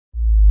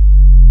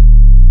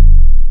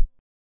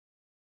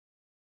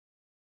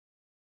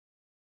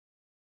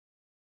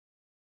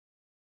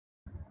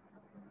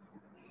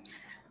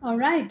All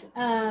right.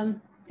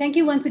 Thank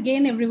you once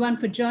again, everyone,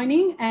 for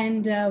joining.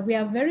 And we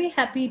are very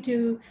happy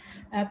to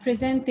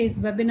present this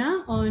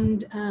webinar on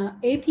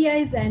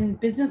APIs and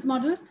business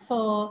models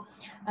for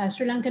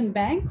Sri Lankan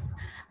banks.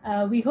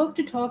 We hope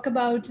to talk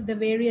about the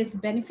various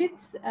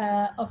benefits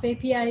of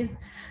APIs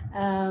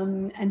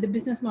and the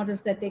business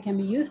models that they can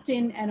be used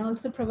in, and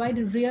also provide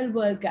a real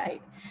world guide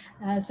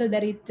so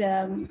that it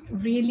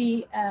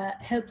really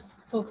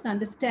helps folks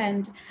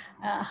understand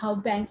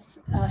how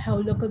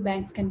local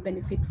banks can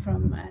benefit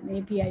from an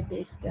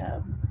API-based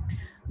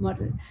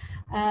model.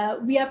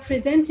 We are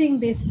presenting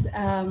this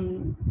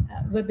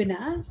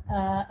webinar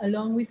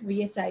along with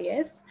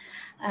VSIS.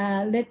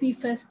 Let me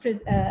first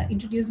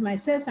introduce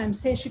myself. I'm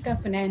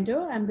Seshika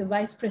Fernando. I'm the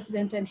Vice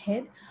President and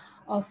Head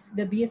of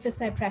the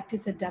BFSI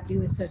practice at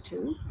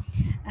WSO2.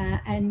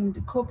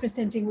 And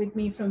co-presenting with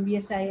me from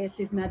VSIS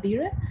is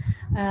Nadira.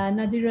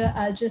 Nadira,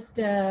 I'll just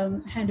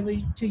hand over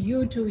to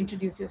you to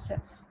introduce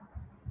yourself.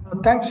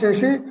 Thanks,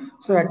 Shashi.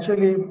 So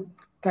actually,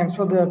 thanks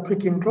for the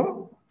quick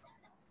intro.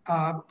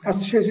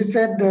 As Shashi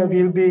said,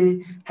 we'll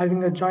be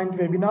having a joint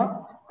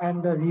webinar,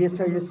 and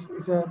VSIS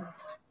is a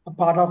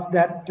part of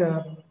that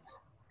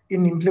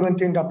in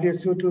implementing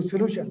WSO2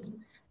 solutions.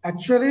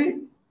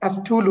 Actually,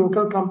 as two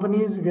local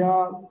companies, we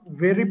are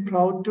very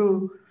proud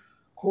to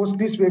host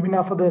this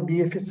webinar for the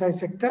BFSI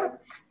sector,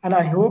 and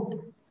I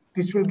hope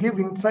this will give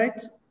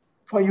insights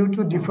for you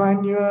to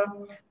define your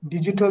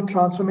digital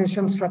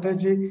transformation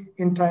strategy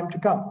in time to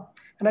come.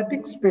 And I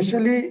think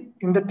especially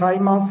in the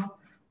time of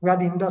where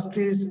the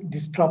industry is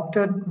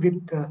disrupted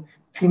with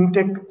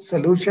fintech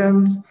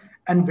solutions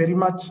and very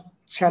much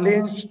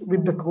challenged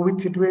with the COVID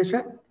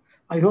situation,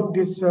 I hope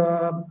this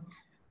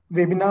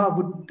webinar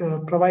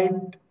would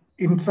provide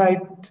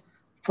insight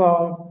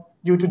for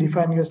you to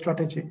define your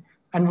strategy.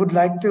 And would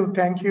like to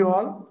thank you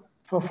all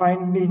for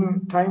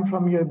finding time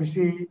from your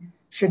busy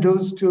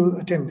schedules to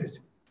attend this.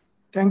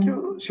 Thank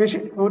you.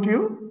 Shashi, over to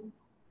you.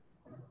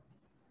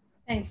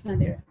 Thanks,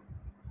 Nadira.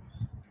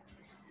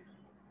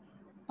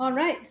 All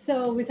right,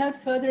 so without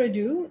further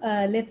ado,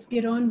 let's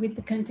get on with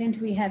the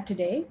content we have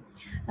today.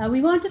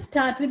 We want to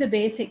start with the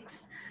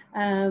basics.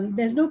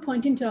 There's no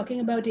point in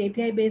talking about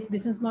API-based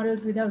business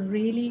models without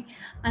really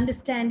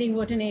understanding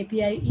what an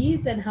API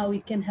is and how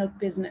it can help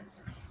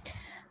business.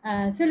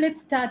 So let's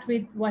start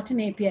with what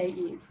an API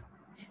is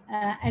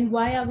and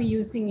why are we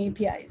using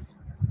APIs.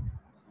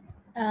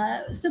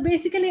 So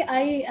basically,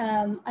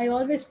 I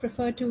always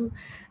prefer to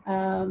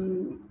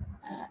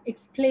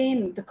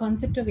explain the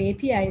concept of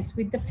APIs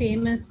with the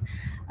famous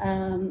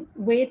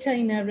waiter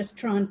in a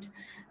restaurant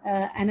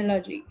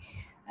analogy.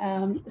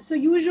 So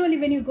usually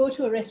when you go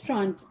to a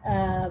restaurant,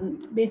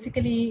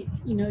 basically,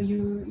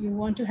 you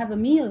want to have a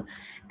meal,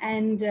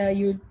 and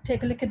you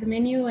take a look at the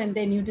menu, and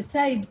then you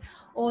decide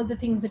all the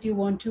things that you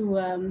want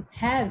to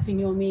have in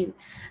your meal,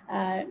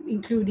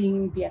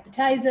 including the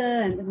appetizer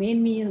and the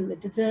main meal and the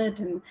dessert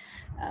and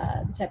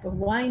the type of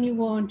wine you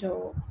want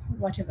or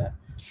whatever.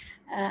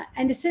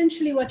 And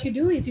essentially what you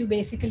do is you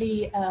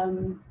basically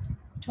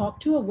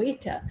talk to a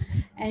waiter,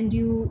 and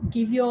you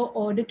give your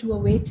order to a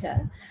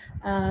waiter,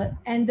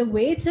 and the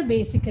waiter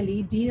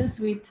basically deals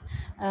with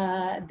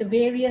the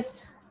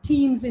various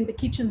teams in the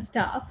kitchen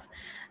staff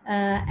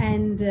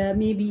and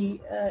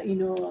maybe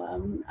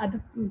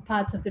other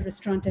parts of the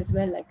restaurant as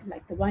well,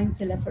 like the wine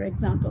cellar, for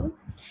example.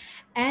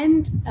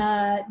 And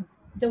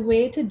the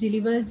waiter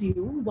delivers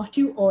you what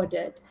you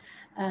ordered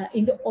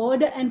in the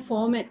order and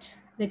format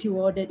that you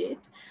ordered it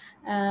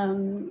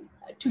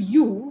to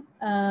you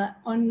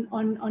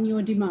on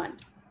your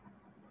demand.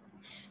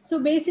 So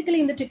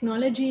basically, in the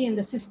technology and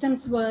the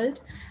systems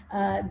world,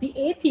 the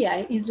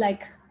API is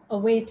like a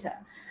waiter.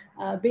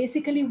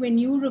 Basically, when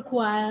you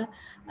require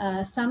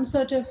some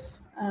sort of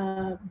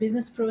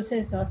business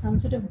process or some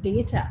sort of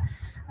data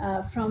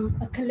from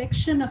a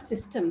collection of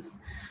systems,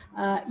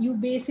 you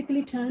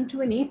basically turn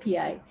to an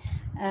API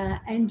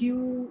and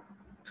you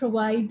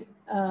provide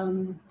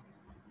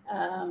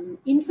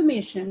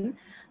information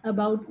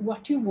about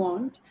what you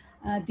want,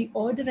 the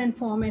order and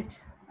format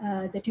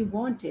that you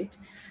want it,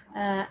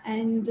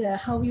 and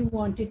how you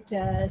want it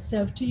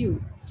served to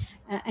you.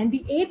 And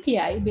the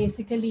API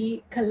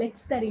basically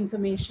collects that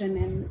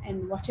information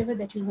and whatever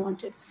that you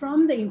wanted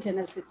from the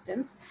internal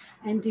systems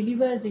and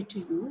delivers it to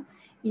you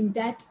in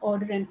that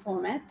order and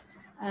format,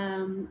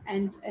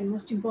 and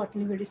most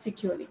importantly, very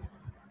securely.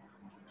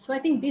 So I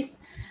think this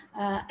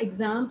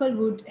example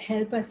would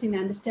help us in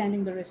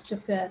understanding the rest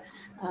of the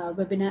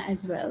webinar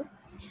as well.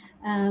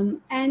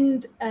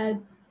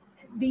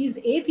 These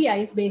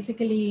APIs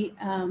basically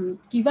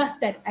give us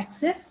that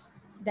access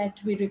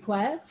that we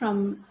require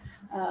from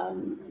a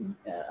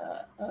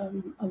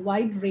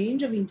wide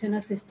range of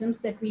internal systems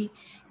that we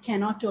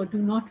cannot or do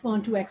not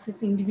want to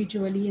access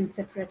individually and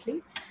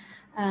separately.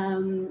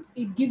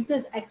 It gives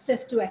us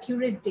access to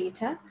accurate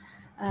data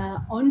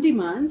on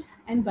demand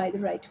and by the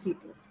right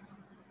people.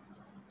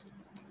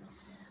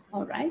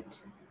 All right.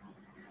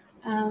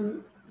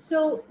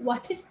 So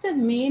what is the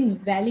main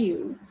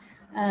value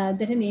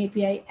that an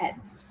API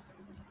adds?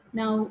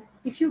 Now,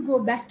 if you go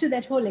back to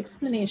that whole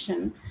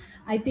explanation,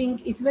 I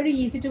think it's very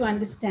easy to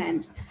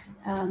understand.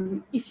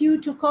 If you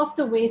took off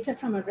the waiter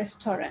from a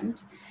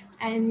restaurant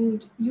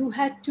and you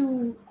had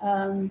to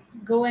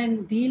go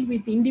and deal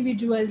with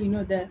individual,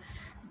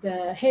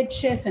 the head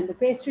chef and the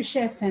pastry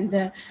chef and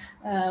the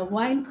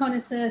wine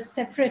connoisseurs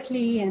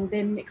separately, and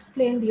then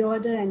explain the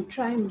order and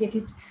try and get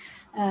it,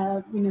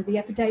 the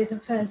appetizer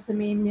first, the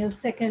main meal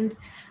second,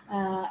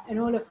 and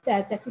all of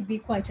that, that would be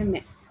quite a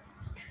mess.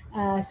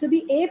 So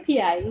the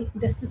API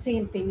does the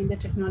same thing in the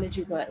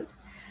technology world.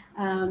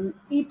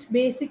 It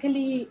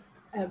basically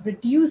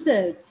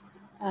reduces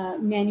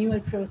manual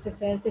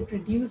processes, it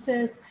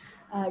reduces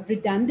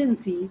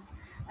redundancies,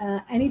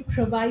 and it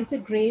provides a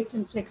great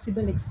and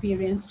flexible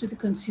experience to the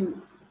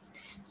consumer.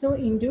 So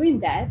in doing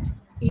that,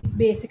 it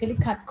basically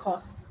cuts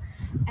costs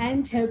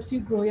and helps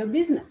you grow your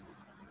business.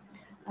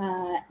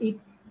 It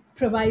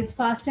provides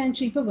fast and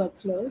cheaper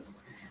workflows.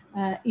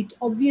 It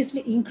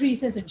obviously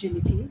increases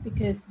agility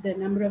because the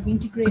number of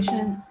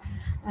integrations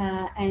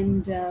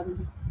and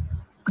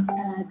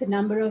the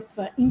number of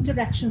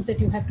interactions that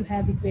you have to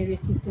have with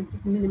various systems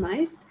is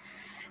minimized,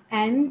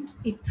 and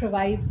it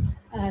provides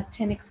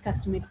 10x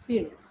customer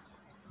experience.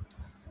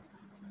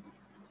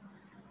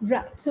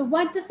 Right, so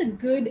what does a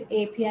good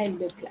API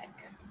look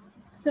like?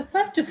 So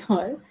first of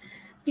all,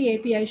 the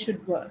API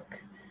should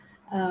work.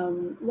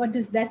 What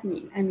does that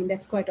mean? I mean,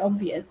 that's quite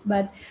obvious,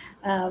 but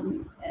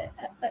an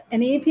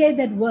API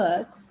that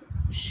works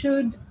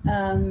should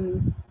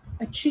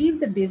achieve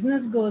the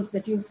business goals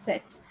that you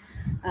set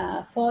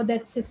for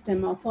that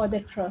system or for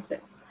that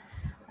process.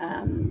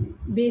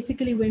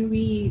 Basically, when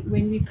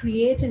we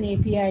create an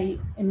API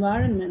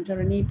environment or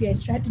an API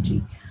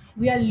strategy,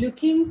 we are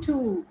looking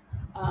to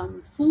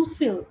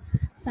fulfill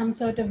some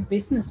sort of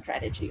business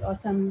strategy or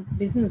some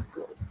business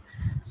goals.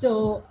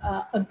 So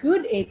a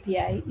good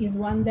API is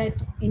one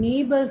that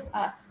enables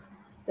us,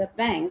 the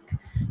bank,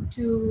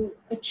 to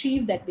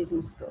achieve that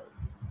business goal.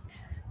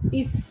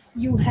 If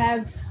you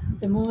have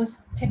the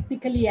most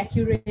technically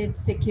accurate,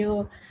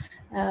 secure,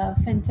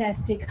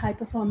 fantastic,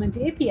 high-performant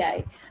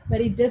API,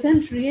 but it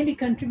doesn't really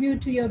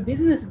contribute to your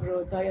business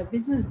growth or your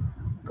business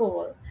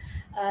goal,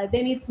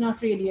 then it's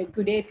not really a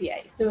good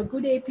API. So a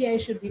good API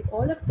should be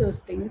all of those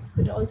things,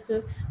 but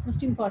also,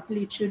 most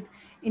importantly, it should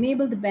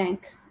enable the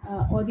bank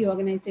or the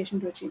organization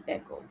to achieve their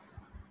goals.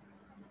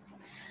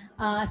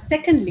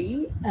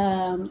 Secondly,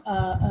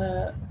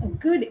 a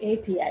good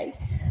API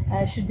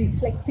should be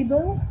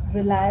flexible,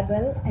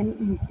 reliable, and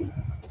easy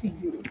to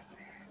use.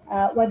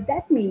 What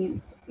that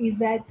means is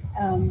that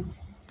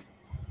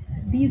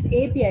these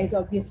APIs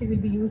obviously will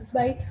be used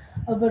by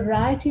a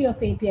variety of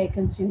API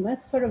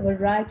consumers for a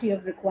variety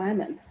of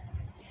requirements.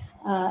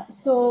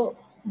 So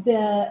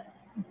a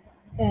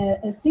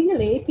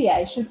single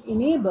API should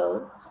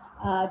enable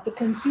the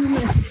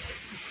consumers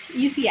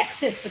easy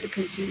access for the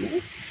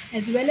consumers,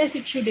 as well as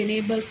it should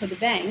enable for the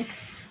bank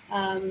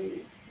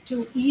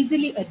to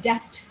easily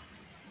adapt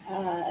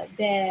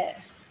their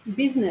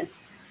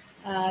business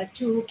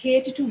to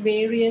cater to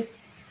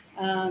various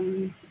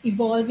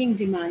evolving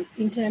demands,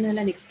 internal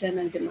and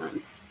external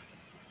demands.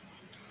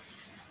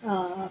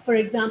 For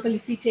example,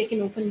 if we take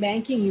an open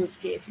banking use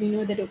case, we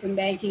know that open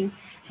banking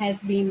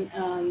has been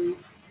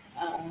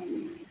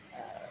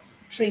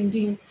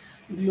trending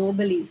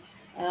globally.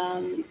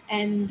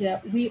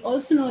 We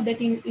also know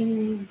that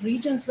in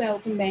regions where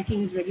open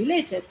banking is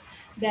regulated,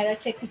 there are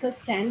technical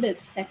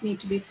standards that need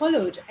to be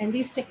followed, and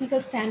these technical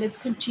standards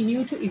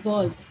continue to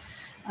evolve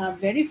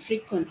very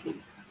frequently.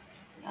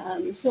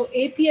 So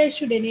API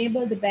should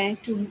enable the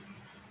bank to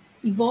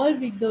evolve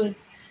with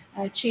those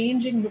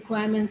changing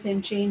requirements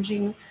and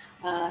changing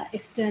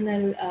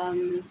external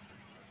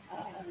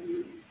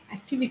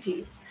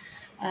activities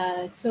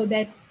so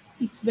that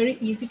it's very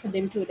easy for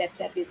them to adapt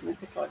their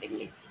business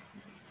accordingly.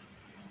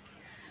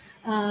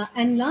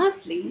 And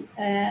lastly,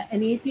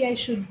 an API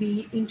should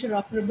be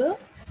interoperable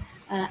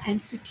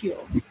and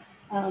secure.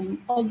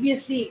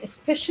 Obviously,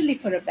 especially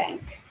for a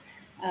bank,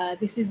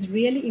 this is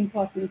really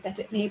important that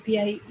an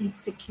API is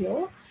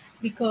secure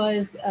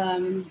because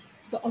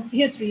for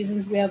obvious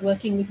reasons, we are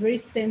working with very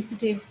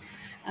sensitive,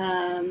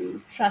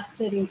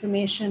 trusted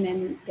information,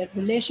 and the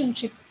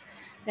relationships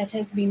that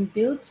has been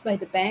built by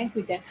the bank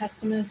with their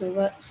customers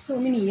over so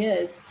many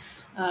years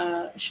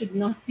should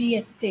not be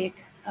at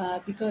stake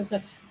because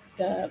of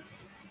the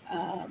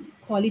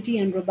quality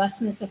and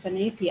robustness of an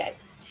API.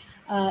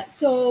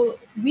 So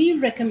we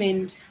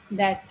recommend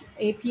that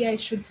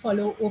APIs should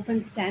follow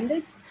open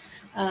standards,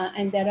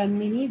 and there are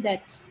many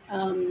that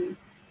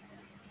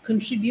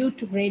contribute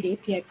to great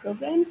API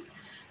programs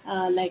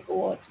like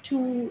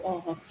WSO2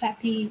 or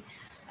FAPI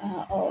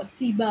or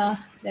CIBA.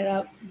 There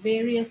are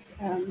various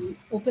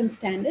open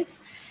standards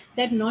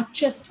that not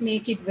just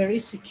make it very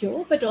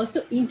secure, but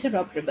also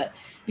interoperable.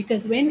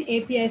 Because when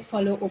APIs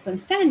follow open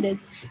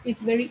standards,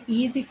 it's very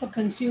easy for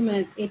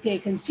consumers, API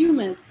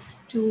consumers,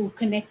 to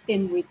connect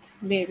them with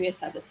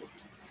various other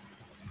systems.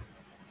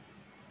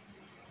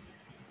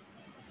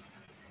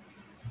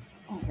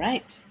 All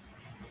right.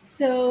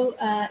 So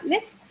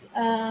let's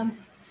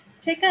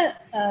take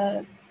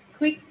a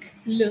quick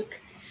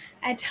look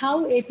at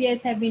how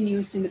APIs have been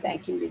used in the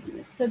banking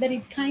business, so that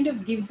it kind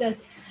of gives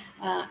us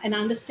an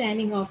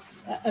understanding of,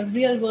 a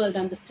real world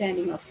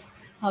understanding of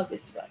how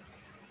this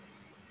works.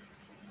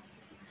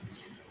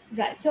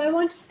 Right, so I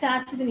want to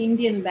start with an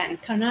Indian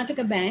bank.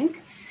 Karnataka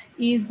Bank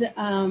is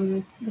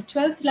the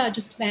 12th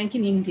largest bank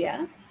in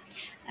India.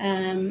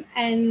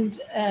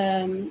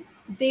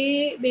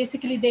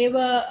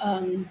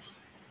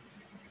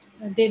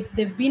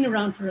 They've been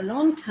around for a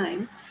long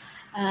time,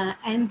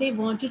 and they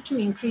wanted to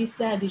increase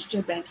their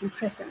digital banking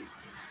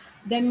presence.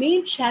 Their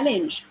main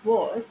challenge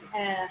was,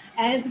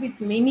 as with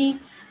many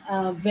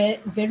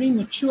very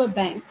mature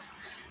banks,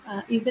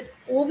 is that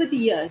over the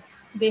years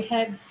they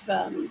have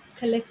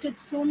collected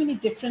so many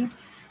different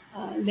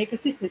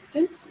legacy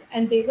systems,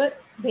 and they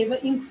were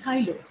in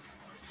silos.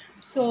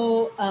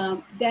 So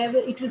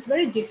it was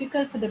very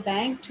difficult for the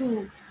bank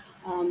to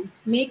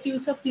make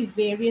use of these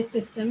various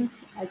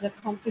systems as a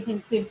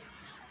comprehensive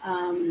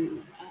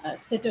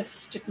set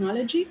of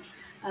technology.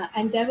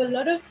 And there were a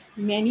lot of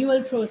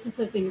manual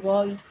processes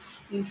involved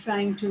in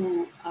trying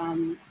to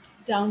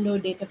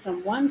download data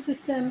from one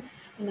system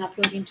and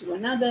upload into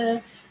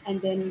another,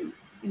 and then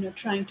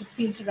trying to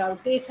filter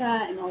out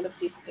data and all of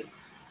these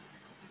things.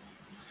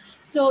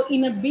 So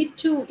in a bid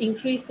to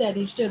increase their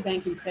digital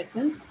banking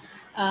presence,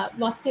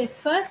 what they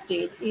first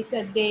did is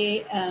that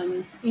they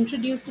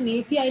introduced an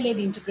API-led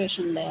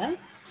integration layer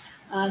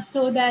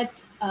so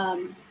that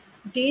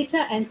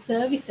data and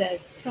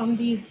services from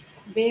these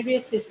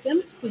various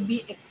systems could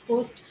be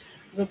exposed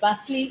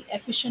robustly,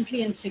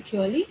 efficiently, and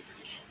securely.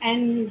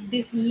 And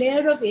this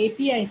layer of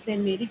APIs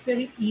then made it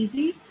very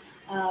easy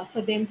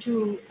for them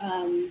to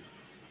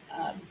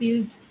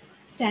build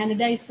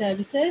standardized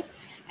services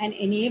and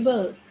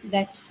enable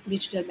that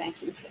digital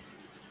banking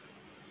presence.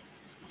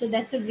 So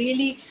that's a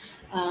really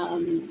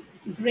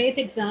great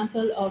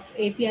example of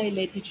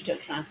API-led digital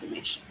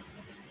transformation.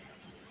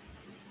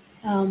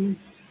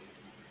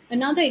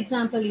 Another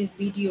example is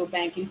BDO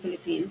Bank in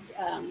Philippines.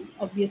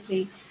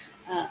 Obviously,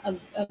 a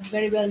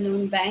very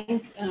well-known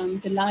bank,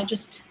 the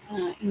largest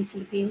in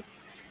Philippines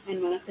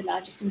and one of the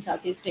largest in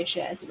Southeast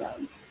Asia as well.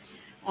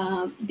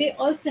 They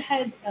also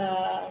had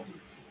a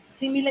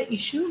similar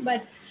issue,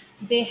 but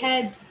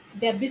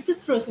their business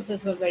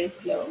processes were very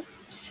slow,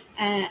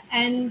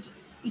 and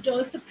it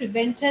also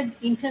prevented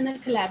internal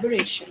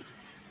collaboration.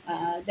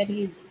 That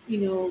is,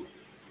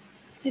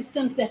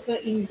 systems that were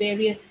in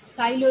various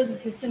silos and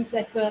systems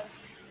that were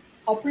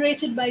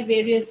operated by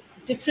various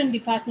different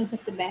departments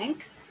of the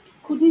bank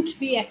couldn't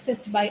be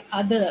accessed by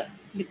other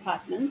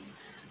departments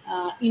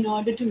in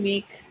order to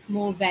make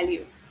more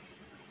value.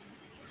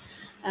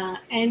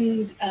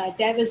 And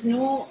there was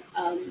no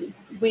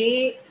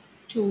way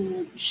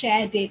to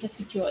share data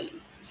securely.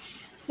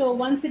 So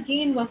once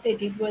again, what they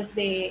did was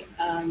they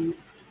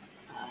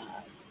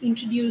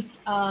introduced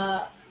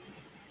an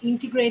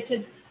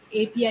integrated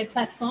API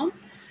platform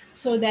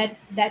so that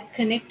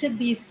connected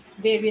these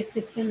various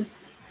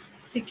systems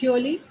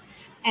securely.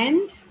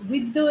 And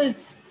with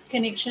those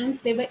connections,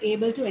 they were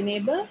able to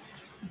enable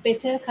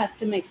better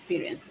customer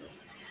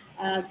experiences.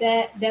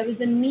 There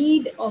was a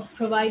need of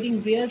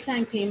providing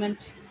real-time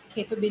payment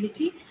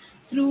capability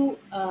through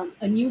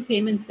a new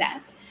payments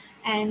app.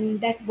 And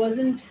they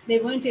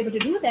weren't able to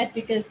do that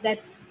because that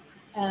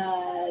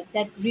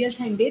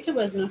real-time data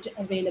was not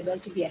available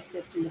to be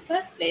accessed in the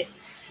first place.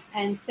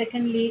 And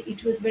secondly,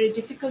 it was very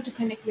difficult to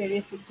connect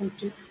various systems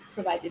to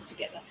provide this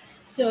together.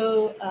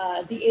 So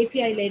the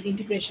API-led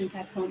integration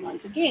platform,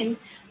 once again,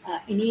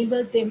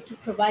 enabled them to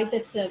provide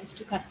that service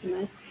to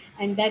customers.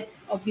 And that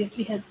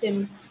obviously helped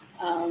them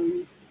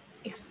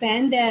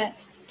expand their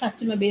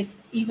customer base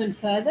even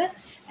further,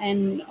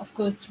 and of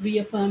course,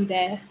 reaffirm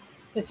their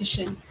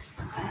position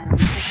as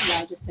the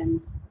largest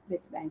and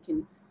best bank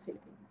in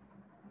Philippines.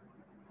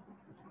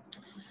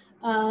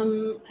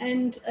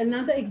 And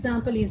another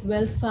example is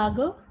Wells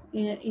Fargo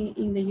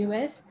in the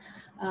US.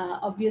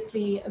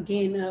 Obviously,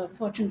 again, a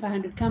Fortune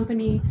 500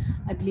 company.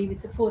 I believe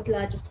it's the 4th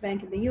largest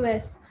bank in the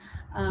US.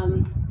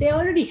 They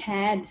already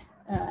had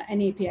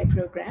an API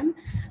program,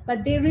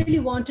 but they really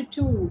wanted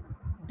to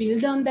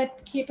build on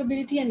that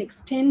capability and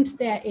extend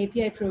their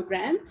API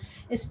program,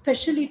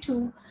 especially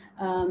to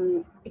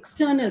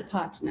external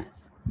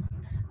partners.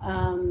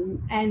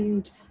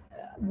 And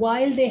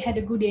while they had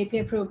a good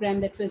API program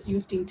that was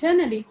used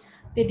internally,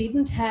 they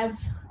didn't have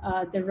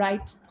the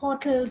right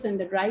portals and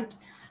the right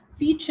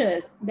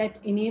features that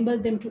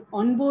enabled them to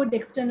onboard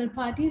external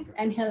parties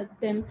and help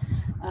them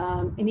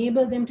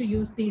enable them to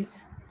use these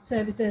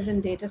services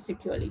and data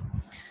securely.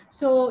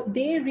 So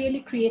they really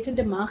created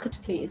a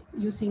marketplace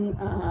using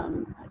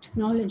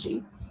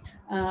technology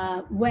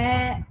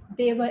where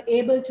they were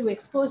able to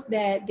expose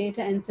their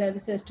data and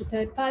services to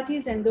third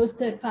parties, and those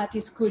third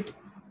parties could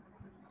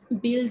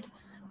build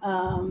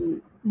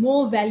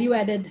more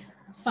value-added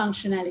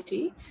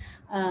functionality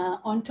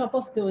on top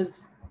of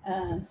those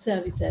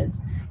services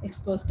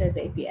exposed as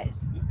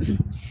APIs.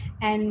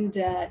 And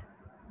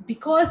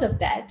because of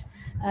that,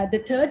 the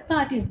third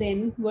parties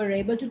then were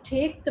able to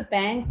take the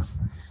bank's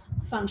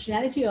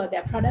functionality or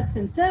their products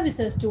and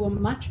services to a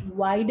much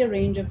wider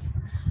range of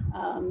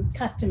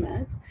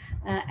customers,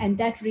 and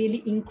that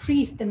really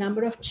increased the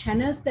number of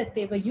channels that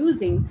they were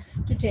using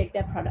to take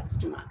their products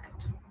to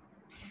market.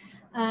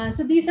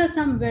 So these are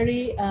some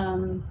very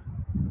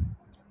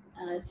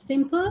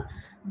simple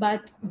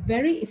but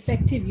very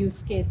effective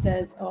use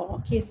cases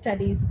or case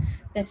studies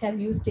that have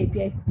used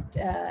API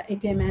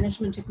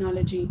management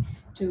technology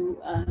to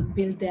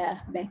build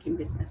their banking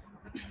business.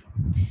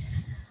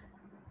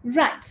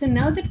 Right, so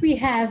now that we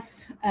have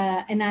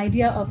an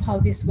idea of how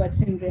this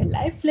works in real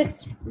life,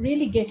 let's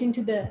really get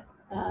into the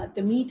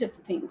meat of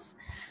the things.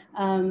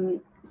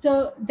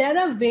 So there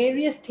are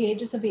various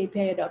stages of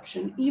API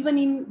adoption. Even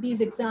in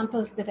these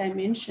examples that I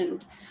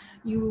mentioned,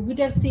 you would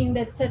have seen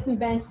that certain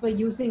banks were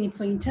using it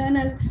for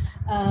internal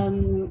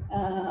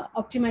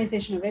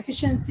optimization of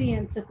efficiency,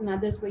 and certain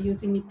others were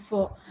using it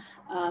for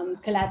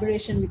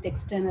collaboration with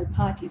external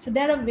parties. So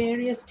there are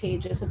various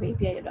stages of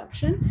API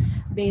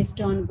adoption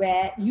based on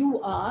where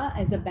you are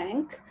as a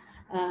bank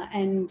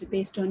and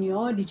based on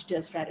your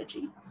digital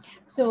strategy.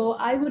 So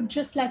I would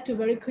just like to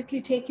very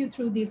quickly take you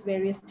through these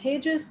various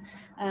stages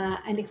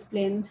and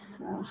explain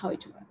how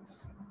it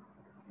works.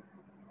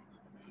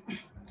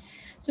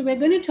 So we're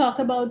going to talk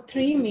about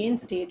 3 main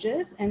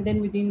stages, and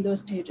then within those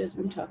stages,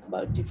 we'll talk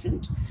about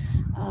different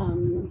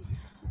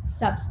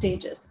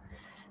sub-stages.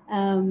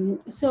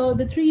 So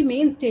the 3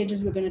 main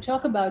stages we're going to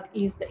talk about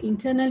is the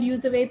internal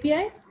use of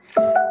APIs,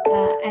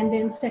 and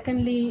then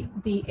secondly,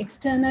 the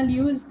external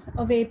use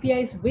of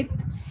APIs with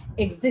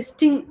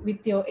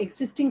your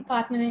existing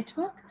partner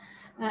network,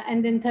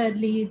 and then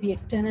thirdly, the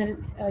external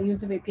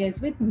use of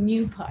APIs with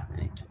new partner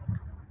network.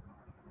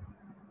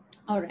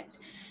 All right.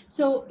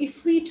 So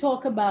if we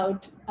talk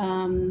about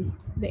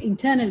the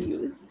internal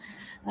use,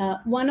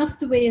 one of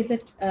the ways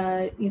that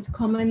is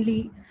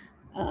commonly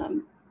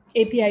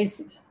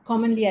APIs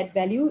commonly add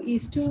value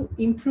is to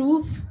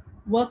improve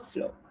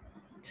workflow.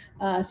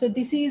 So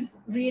this is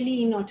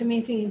really in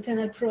automating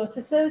internal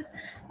processes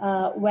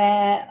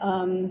where,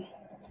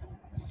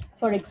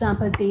 for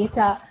example,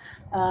 data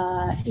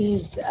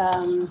is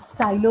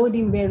siloed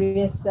in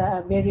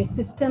various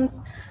systems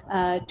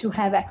to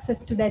have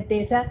access to that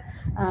data,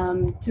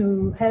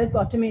 to help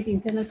automate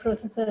internal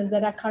processes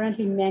that are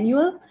currently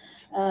manual,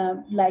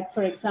 like,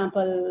 for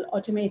example,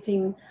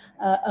 automating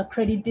a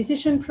credit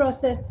decision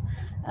process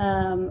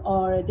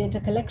or a data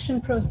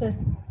collection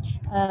process.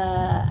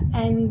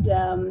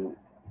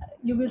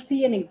 You will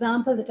see an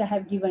example that I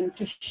have given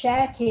to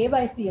share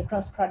KYC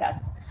across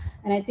products.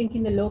 And I think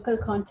in the local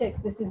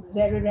context, this is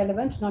very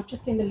relevant, not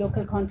just in the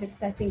local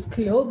context, I think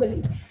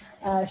globally,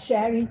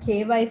 sharing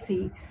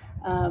KYC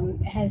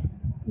has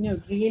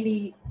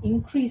really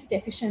increased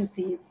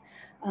efficiencies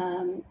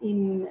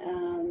in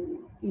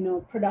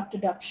product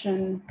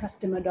adoption,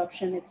 customer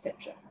adoption,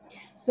 etc.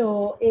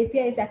 So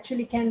APIs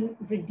actually can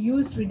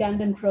reduce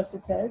redundant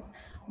processes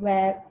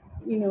where,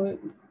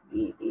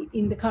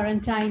 in the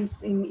current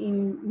times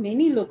in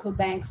many local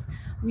banks,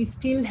 we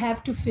still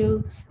have to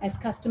fill, as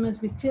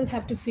customers, we still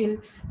have to fill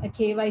a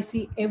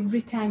KYC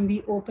every time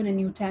we open a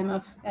new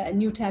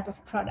type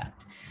of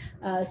product.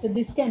 So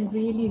this can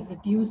really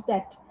reduce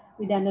that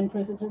redundant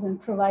processes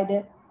and provide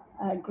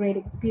a great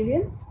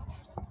experience.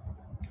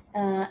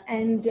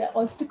 And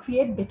also to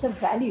create better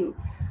value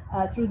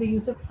through the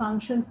use of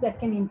functions that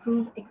can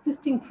improve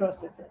existing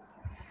processes.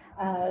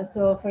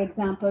 So, for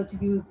example, to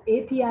use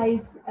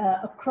APIs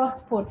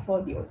across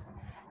portfolios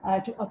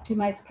to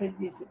optimize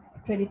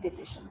credit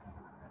decisions.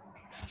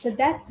 So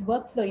that's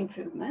workflow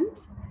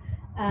improvement.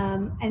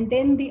 And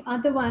then the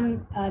other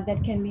one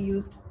that can be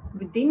used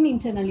within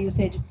internal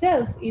usage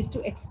itself is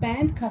to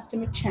expand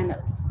customer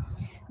channels.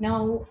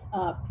 Now,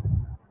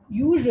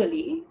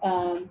 usually,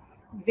 a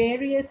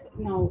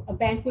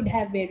bank would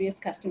have various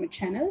customer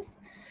channels,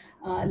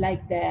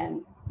 like their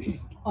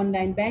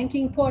online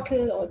banking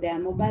portal or their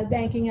mobile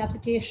banking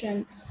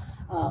application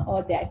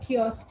or their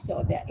kiosks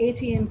or their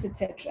ATMs,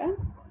 etc.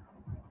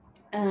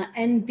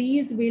 And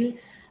these will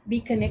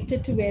be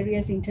connected to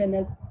various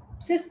internal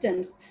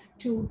systems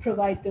to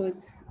provide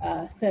those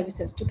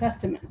services to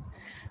customers.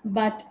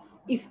 But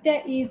if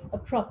there is a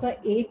proper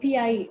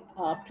API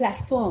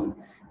platform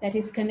that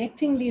is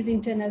connecting these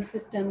internal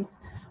systems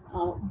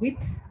with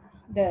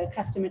the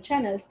customer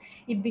channels,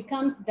 it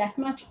becomes that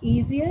much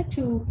easier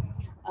to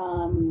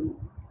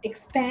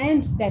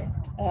expand that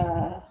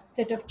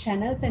set of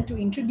channels and to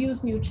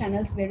introduce new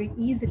channels very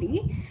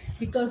easily,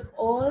 because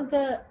all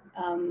the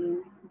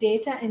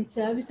data and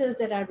services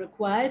that are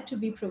required to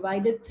be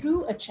provided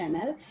through a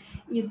channel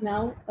is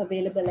now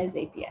available as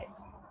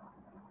APIs.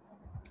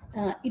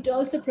 It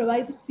also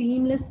provides a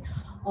seamless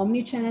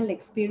omni-channel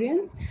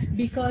experience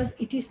because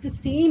it is the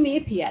same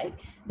API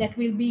that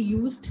will be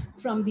used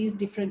from these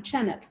different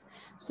channels.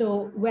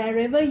 So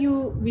wherever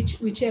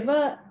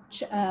whichever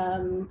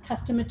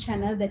customer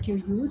channel that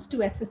you use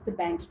to access the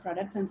bank's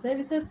products and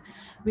services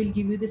will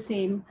give you the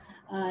same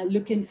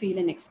look and feel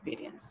and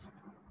experience.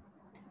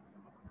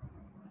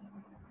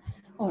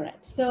 All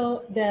right,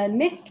 so the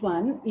next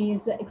one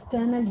is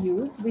external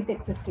use with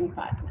existing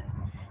partners.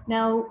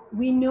 Now,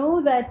 we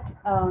know that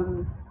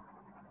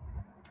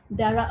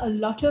there are a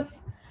lot of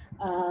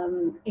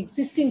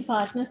existing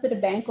partners that a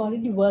bank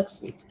already works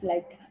with.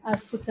 Like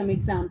I've put some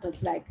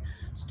examples like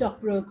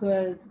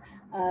stockbrokers,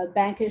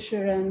 bank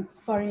assurance,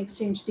 foreign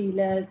exchange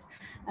dealers,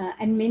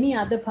 and many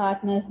other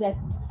partners that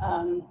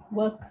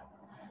work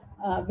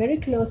very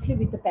closely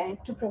with the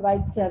bank to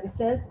provide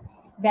services,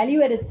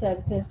 value-added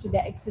services to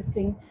their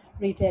existing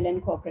retail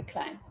and corporate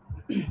clients.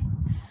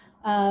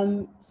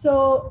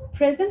 So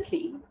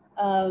presently,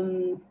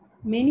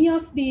 many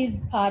of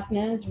these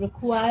partners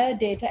require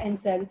data and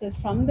services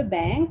from the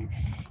bank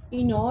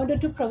in order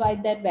to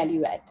provide that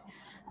value add.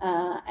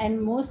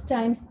 And most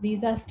times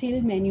these are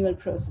still manual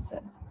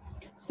processes.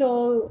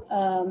 So,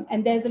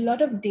 and there's a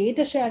lot of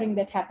data sharing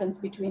that happens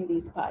between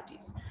these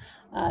parties.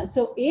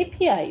 So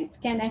APIs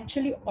can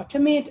actually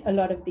automate a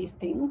lot of these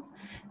things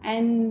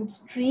and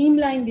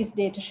streamline this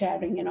data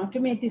sharing and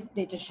automate this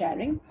data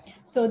sharing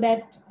so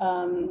that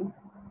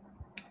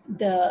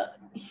the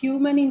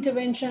human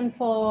intervention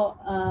for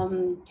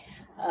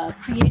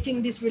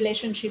creating this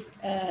relationship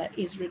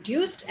is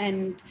reduced,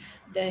 and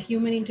the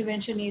human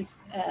intervention is,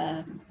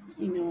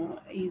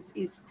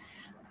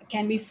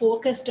 can be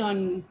focused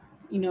on,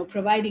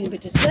 providing a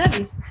better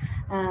service,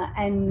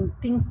 and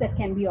things that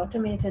can be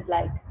automated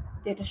like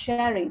data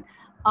sharing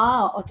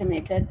are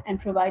automated and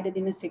provided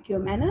in a secure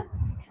manner,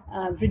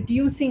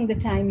 reducing the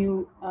time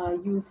you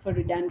use for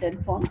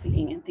redundant form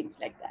filling and things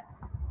like that.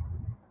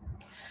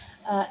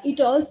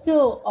 It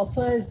also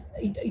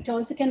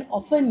can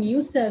offer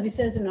new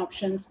services and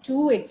options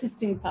to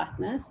existing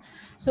partners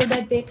so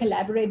that they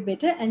collaborate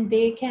better and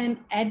they can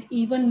add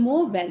even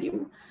more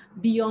value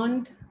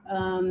beyond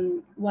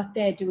what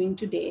they're doing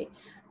today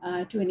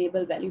to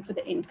enable value for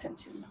the end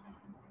consumer.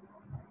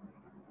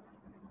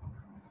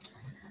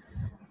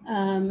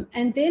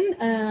 And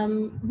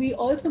then we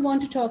also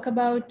want to talk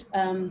about,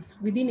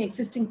 within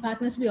existing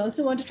partners, we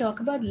also want to talk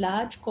about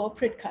large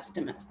corporate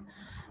customers.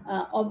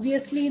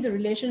 Obviously, the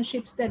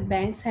relationships that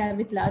banks have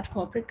with large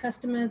corporate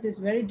customers is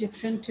very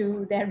different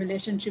to their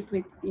relationship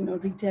with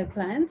retail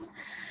clients.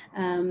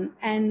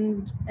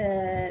 And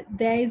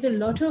there is a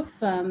lot of,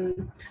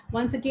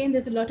 once again,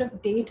 there's a lot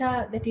of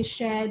data that is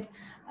shared,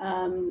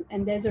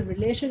 and there's a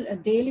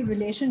daily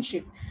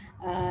relationship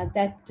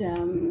that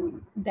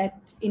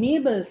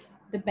enables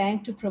the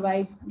bank to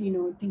provide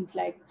things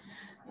like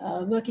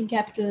working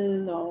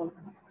capital or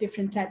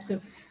different types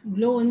of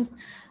loans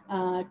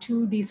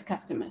to these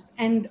customers.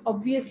 And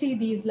obviously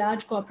these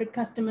large corporate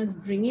customers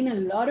bring in a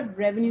lot of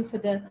revenue for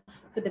the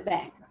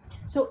bank.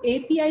 So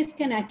APIs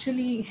can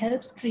actually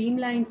help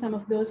streamline some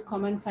of those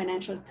common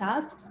financial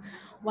tasks.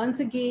 Once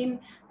again,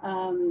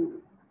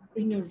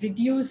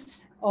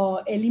 reduce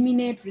or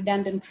eliminate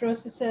redundant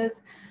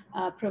processes,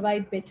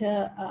 provide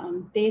better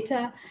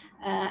data,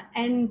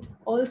 and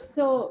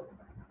also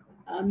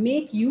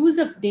make use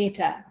of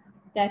data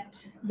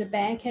that the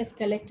bank has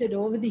collected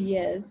over the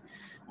years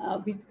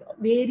with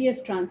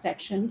various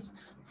transactions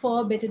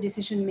for better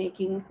decision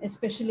making,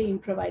 especially in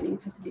providing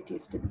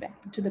facilities to the bank,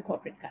 to the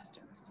corporate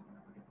customers.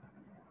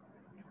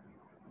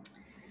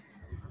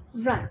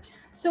 Right.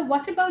 So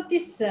what about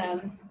this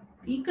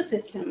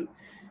ecosystem,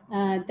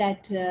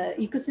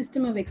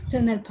 ecosystem of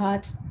external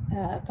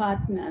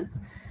partners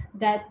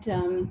that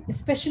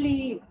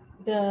especially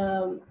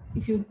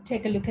if you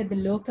take a look at the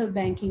local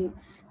banking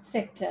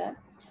sector,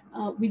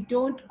 we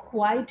don't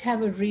quite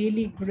have a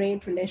really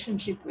great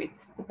relationship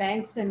with the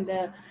banks, and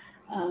the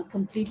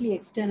completely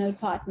external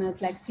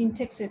partners like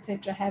fintechs,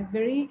 etc., have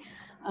very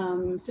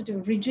sort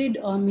of rigid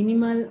or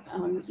minimal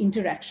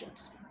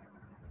interactions.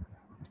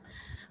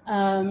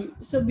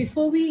 So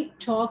before we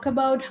talk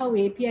about how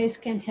APIs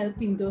can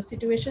help in those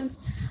situations,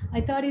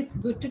 I thought it's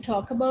good to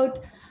talk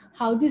about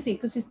how this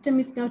ecosystem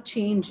is now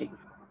changing.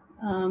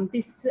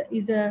 This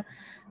is a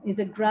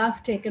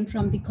graph taken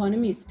from The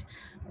Economist,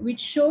 which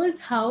shows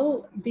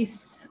how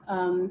this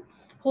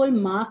whole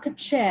market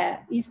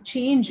share is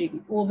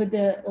changing over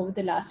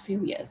the last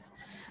few years.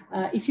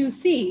 If you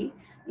see,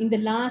 in the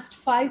last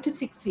 5 to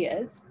 6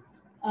 years,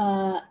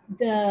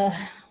 the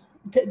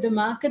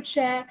market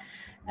share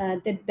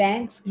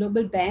that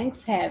global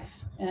banks have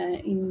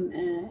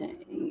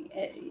in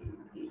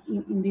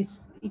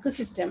this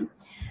ecosystem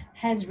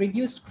has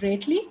reduced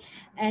greatly.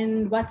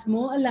 And what's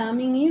more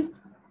alarming is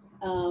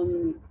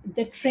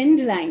the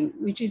trend line,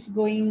 which is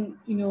going,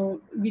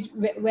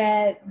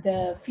 where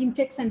the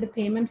fintechs and the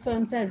payment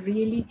firms are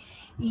really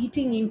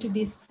eating into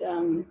this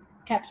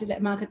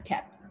market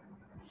cap.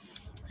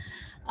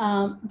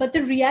 But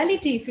the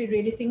reality, if you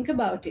really think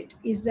about it,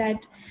 is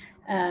that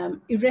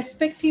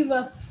irrespective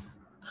of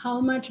how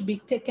much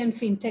big tech and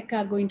fintech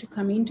are going to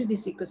come into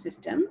this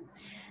ecosystem,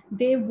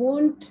 they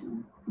won't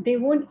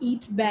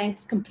eat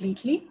banks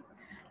completely.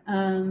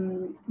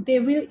 They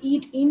will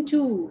eat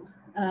into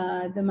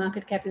the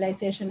market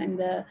capitalization and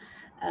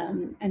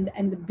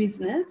the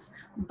business.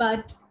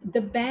 But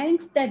the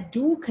banks that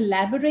do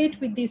collaborate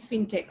with these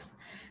fintechs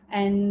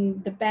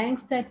and the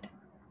banks that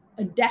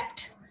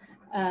adapt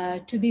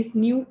to this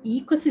new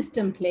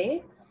ecosystem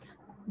play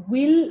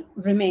will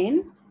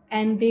remain,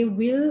 and they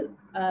will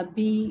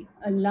be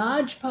a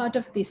large part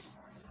of this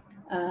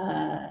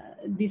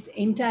this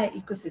entire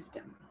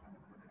ecosystem.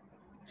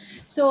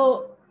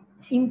 So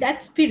in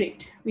that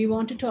spirit, we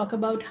want to talk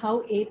about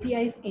how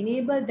APIs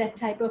enable that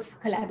type of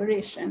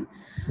collaboration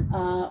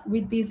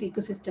with these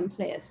ecosystem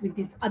players, with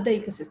these other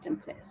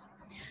ecosystem players.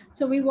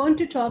 So we want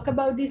to talk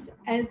about this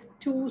as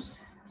two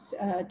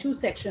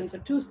sections or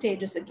two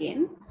stages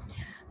again.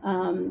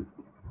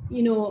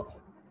 You know,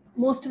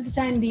 most of the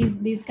time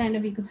these kind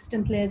of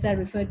ecosystem players are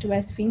referred to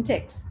as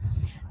fintechs.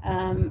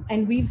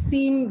 And we've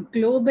seen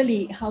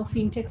globally how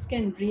fintechs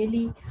can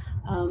really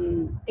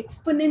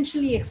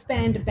exponentially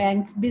expand a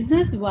bank's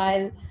business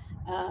while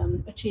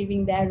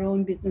achieving their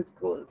own business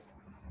goals.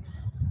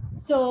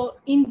 So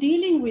in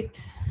dealing with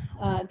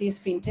these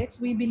fintechs,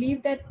 we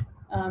believe that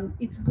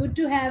it's good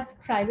to have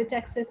private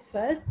access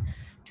first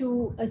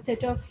to a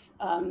subset of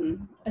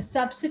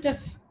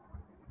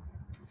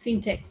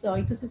fintechs or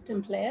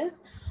ecosystem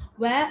players,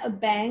 where a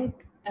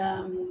bank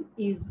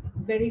is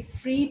very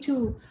free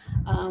to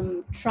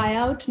try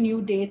out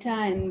new data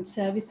and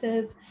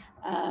services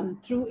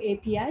through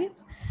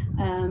APIs,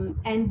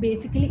 and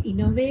basically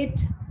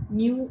innovate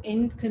new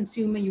end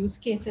consumer use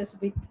cases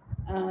with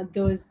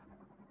those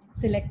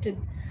select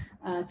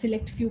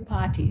few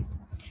parties.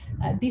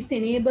 This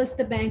enables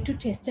the bank to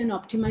test and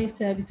optimize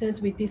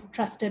services with these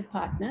trusted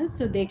partners.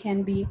 So they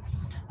can be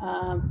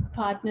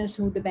partners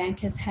who the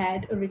bank has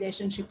had a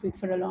relationship with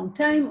for a long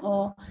time,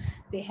 or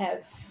they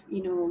have,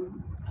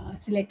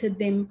 selected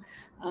them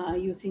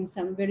using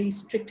some very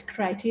strict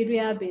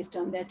criteria based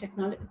on their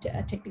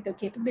technical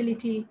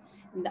capability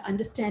and the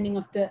understanding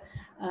of the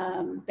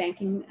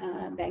banking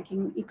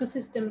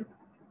ecosystem,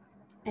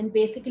 and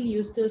basically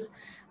use those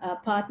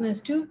partners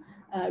to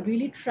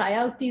really try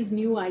out these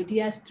new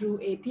ideas through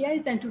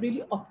APIs and to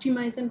really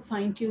optimize and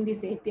fine tune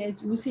these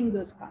APIs using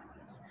those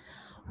partners.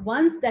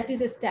 Once that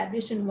is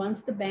established and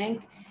once the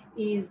bank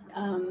is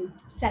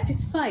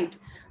satisfied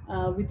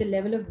with the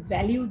level of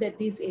value that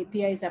these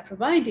APIs are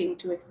providing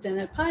to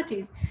external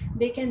parties,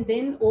 they can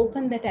then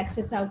open that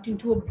access out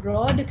into a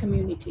broader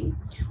community.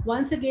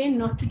 Once again,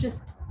 not to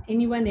just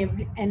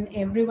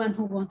everyone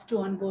who wants to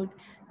onboard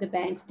the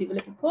bank's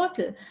developer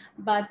portal,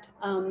 but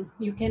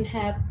you can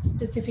have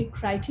specific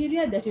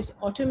criteria that is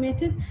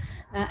automated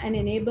and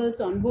enables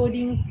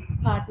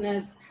onboarding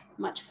partners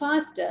much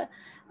faster,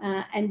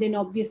 and then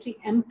obviously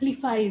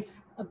amplifies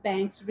a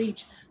bank's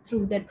reach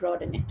through that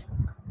broader network.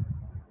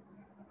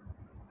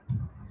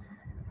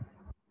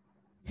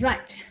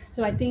 Right,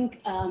 so I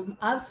think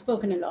I've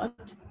spoken a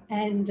lot,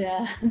 and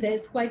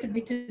there's quite a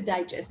bit to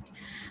digest.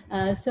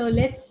 So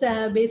let's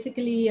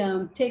basically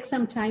take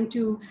some time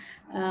to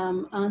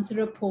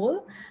answer a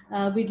poll.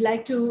 We'd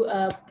like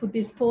to put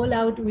this poll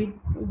out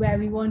where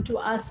we want to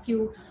ask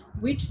you,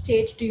 which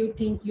stage do you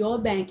think your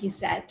bank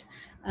is at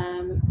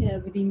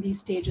within these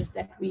stages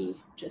that we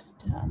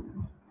just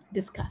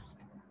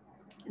discussed?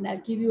 And I'll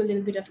give you a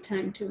little bit of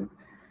time to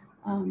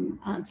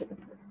answer the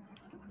poll.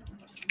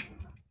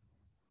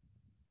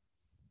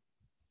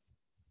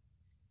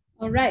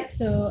 All right,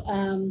 so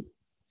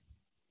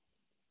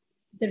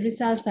the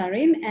results are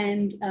in,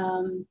 and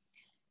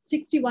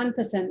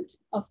 61%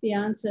 of the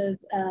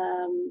answers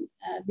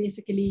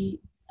basically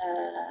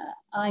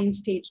are in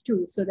stage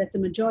 2. So that's a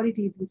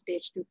majority is in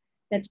stage 2.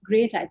 That's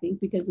great, I think,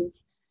 because we've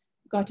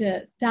got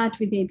to start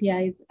with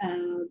APIs,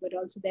 but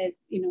also there's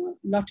a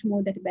lot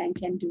more that a bank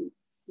can do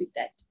with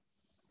that.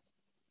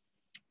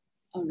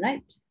 All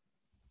right.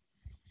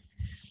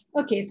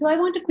 Okay, so I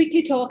want to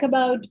quickly talk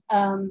about,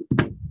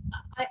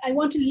 I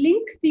want to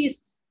link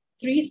these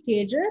 3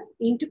 stages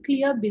into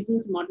clear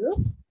business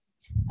models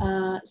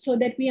so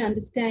that we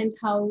understand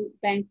how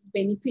banks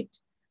benefit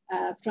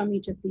from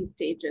each of these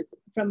stages,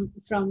 from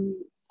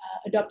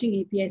adopting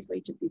APIs for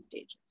each of these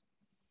stages.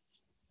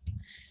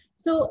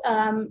 So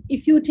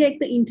if you take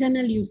the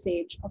internal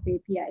usage of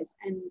APIs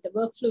and the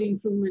workflow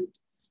improvement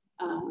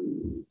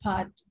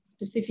part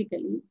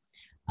specifically,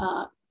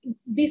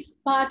 this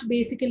part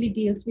basically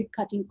deals with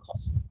cutting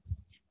costs.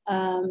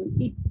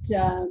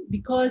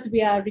 Because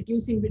we are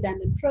reducing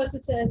redundant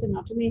processes and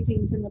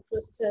automating internal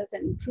processes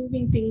and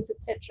improving things,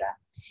 etc.,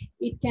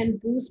 it can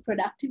boost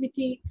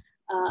productivity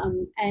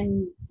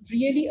and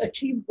really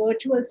achieve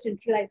virtual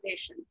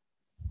centralization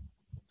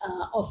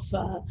of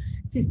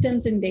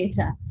systems and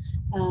data.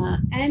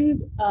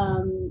 And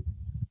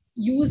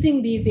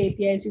using these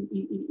APIs,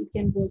 it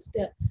can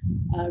bolster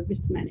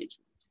risk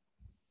management.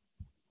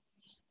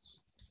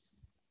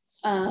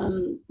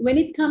 When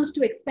it comes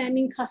to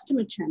expanding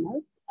customer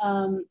channels,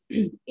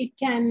 it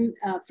can,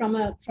 from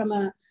a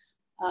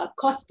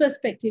cost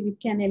perspective, it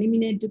can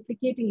eliminate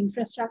duplicating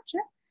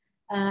infrastructure,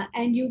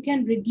 and you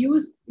can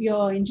reduce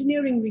your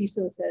engineering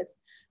resources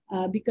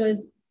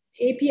because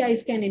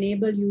APIs can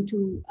enable you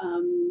to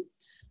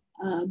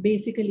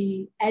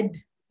basically add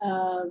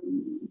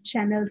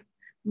channels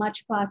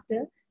much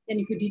faster than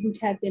if you didn't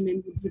have them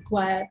and would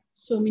require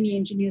so many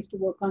engineers to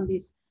work on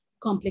these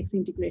complex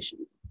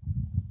integrations.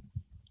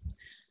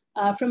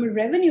 From a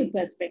revenue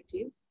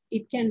perspective,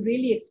 it can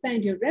really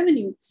expand your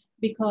revenue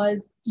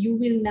because you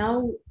will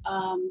now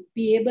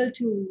be able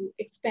to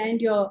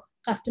expand your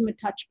customer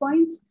touch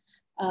points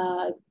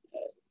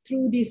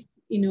through these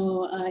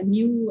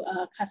new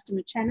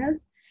customer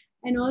channels,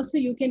 And also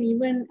you can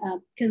even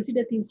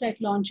consider things like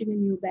launching a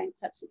new bank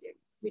subsidiary,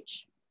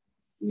 which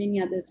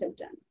many others have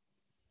done.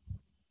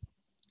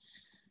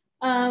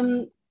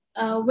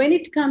 When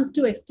it comes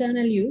to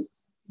external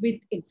use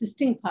with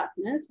existing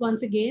partners,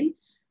 once again,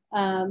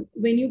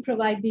 when you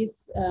provide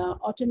these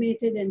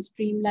automated and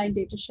streamlined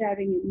data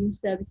sharing and new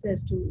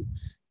services to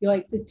your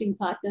existing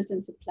partners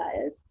and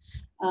suppliers,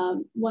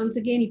 once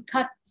again, it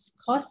cuts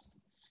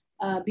costs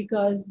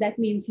because that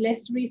means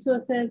less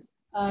resources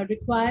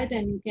required,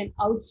 and you can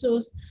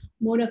outsource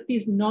more of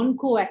these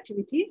non-core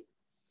activities.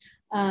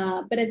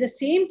 But at the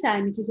same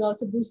time, it is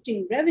also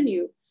boosting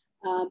revenue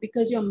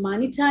because you're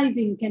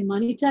monetizing, you can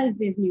monetize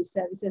these new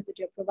services that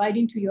you're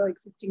providing to your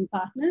existing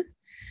partners.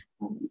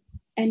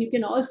 And you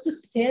can also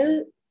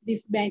sell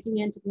this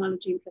banking and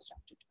technology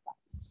infrastructure to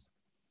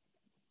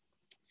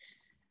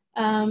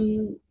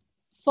partners.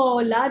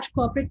 For large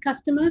corporate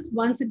customers,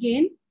 once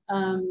again,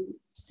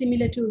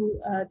 similar to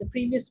the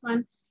previous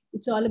one,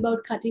 it's all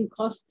about cutting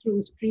costs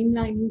through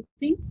streamlining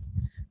things,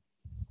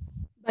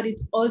 but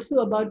it's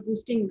also about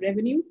boosting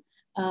revenue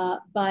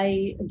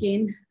by,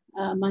 again,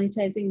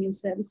 monetizing new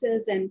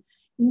services and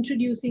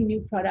introducing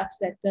new products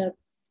that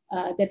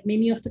that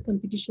many of the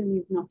competition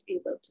is not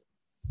able to.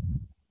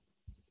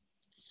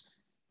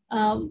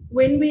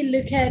 When we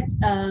look at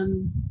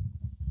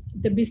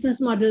the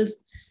business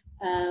models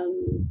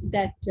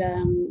that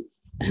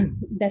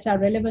that are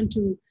relevant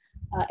to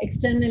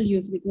external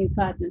use with new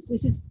partners,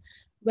 this is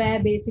where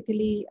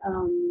basically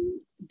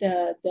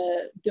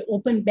the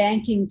open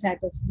banking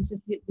type of, this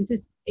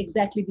is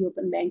exactly the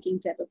open banking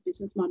type of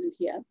business model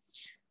here.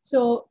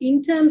 So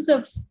in terms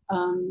of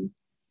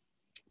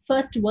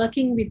first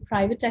working with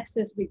private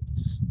access with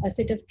a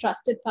set of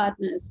trusted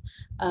partners,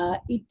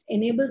 it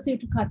enables you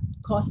to cut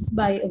costs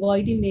by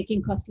avoiding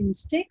making costly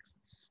mistakes.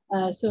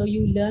 So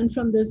you learn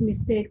from those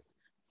mistakes,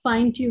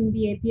 fine tune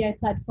the API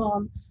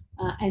platform,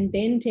 and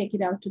then take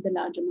it out to the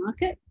larger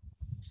market.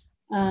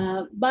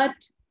 But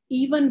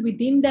even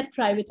within that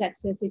private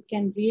access, it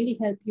can really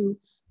help you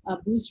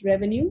boost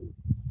revenue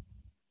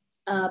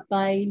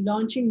by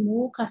launching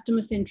more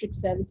customer-centric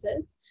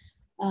services,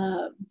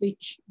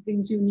 which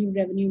brings you new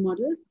revenue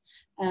models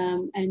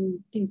and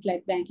things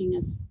like banking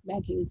as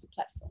a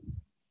platform.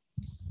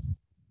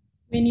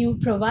 When you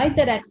provide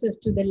that access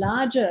to the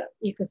larger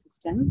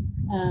ecosystem,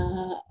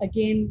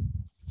 again,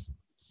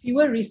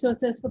 fewer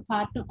resources for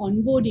partner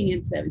onboarding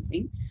and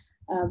servicing,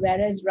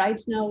 whereas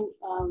right now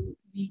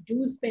we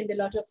do spend a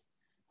lot of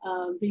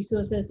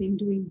resources in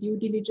doing due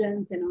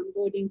diligence and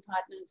onboarding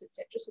partners,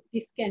 etc. So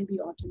this can be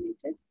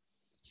automated.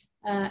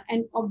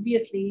 And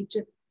obviously, it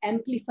just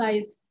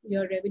amplifies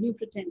your revenue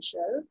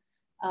potential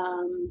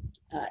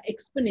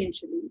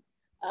exponentially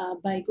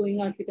by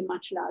going out with a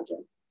much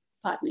larger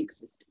partner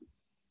ecosystem.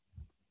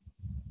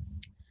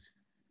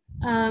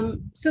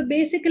 So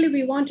basically,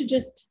 we want to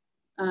just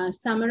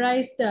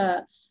summarize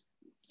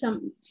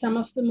some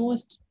of the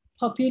most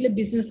popular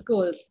business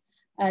goals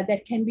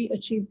that can be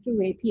achieved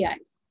through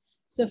APIs.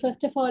 So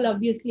first of all,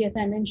 obviously, as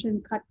I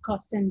mentioned, cut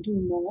costs and do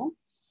more.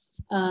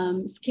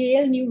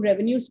 Scale new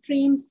revenue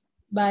streams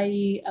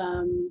by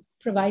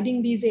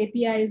providing these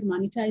APIs,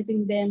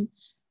 monetizing them,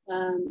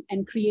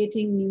 and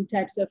creating new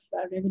types of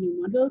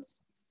revenue models.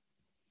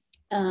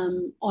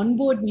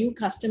 Onboard new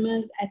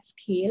customers at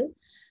scale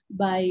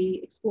by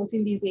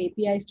exposing these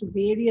APIs to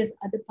various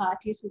other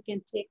parties who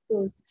can take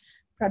those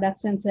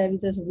products and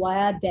services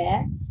via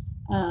their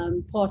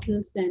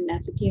portals and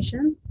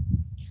applications.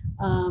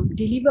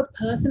 Deliver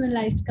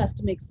personalized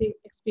customer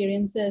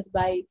experiences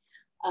by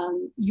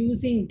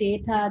using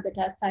data that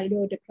are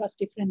siloed across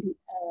different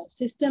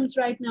systems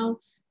right now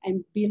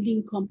and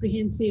building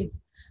comprehensive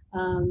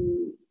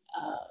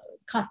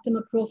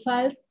customer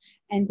profiles,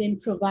 and then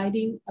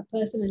providing a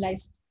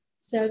personalized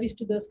service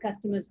to those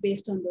customers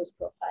based on those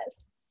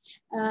profiles.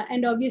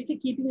 And obviously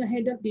keeping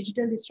ahead of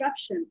digital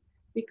disruption,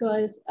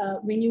 because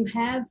when you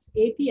have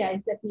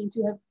APIs, that means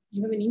you have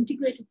an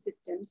integrated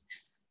systems,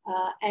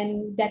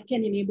 and that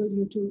can enable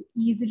you to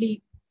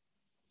easily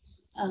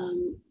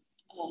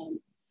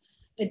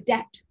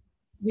adapt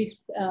with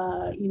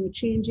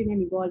changing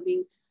and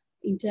evolving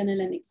internal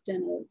and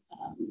external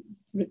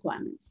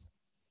requirements.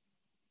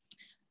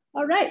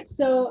 All right,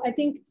 so I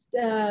think it's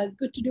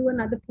good to do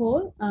another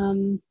poll.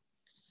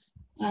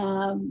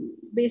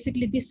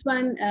 Basically this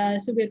one,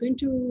 so we're going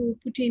to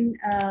put in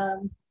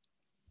 5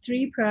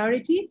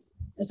 priorities,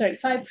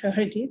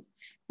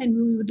 and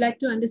we would like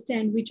to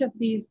understand which of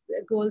these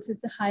goals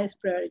is the highest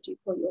priority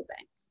for your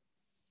bank.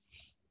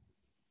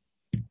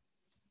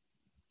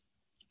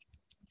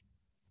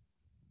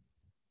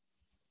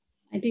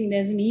 I think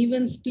there's an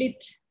even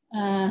split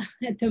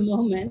at the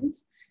moment.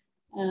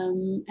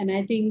 And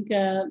I think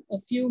a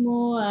few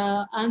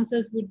more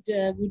answers would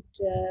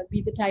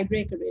be the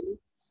tiebreaker, really.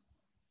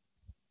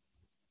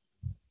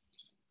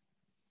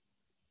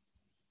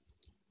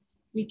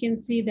 We can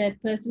see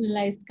that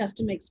personalized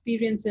customer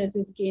experiences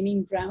is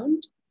gaining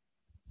ground.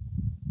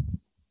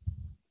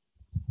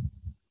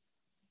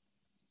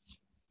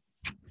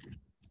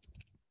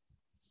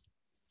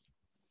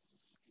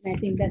 And I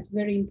think that's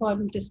very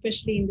important,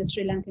 especially in the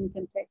Sri Lankan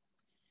context.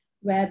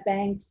 where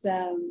banks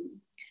are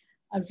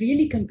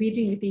really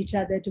competing with each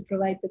other to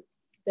provide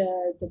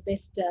the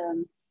best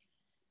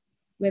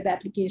web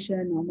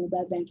application or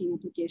mobile banking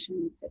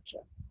application,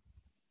 etc.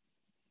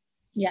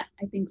 Yeah,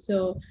 I think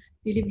so.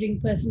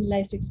 Delivering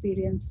personalized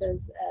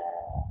experiences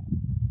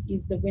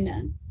is the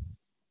winner.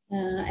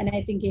 And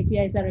I think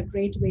APIs are a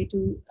great way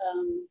to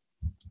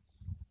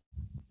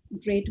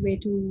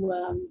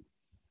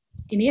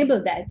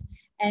enable that.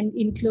 And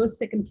in close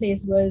second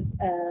place was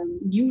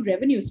new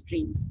revenue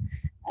streams.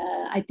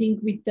 I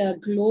think with the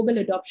global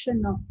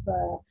adoption of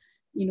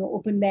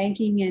open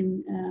banking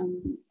and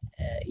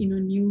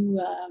new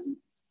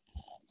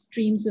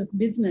streams of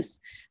business,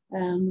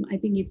 I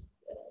think it's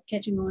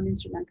catching on in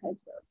Sri Lanka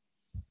as well.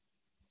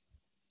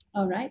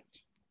 All right.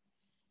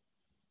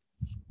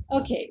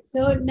 Okay,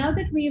 so now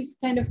that we've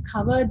kind of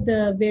covered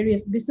the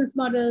various business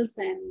models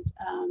and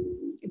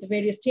the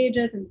various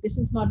stages and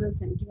business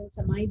models and given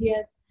some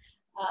ideas,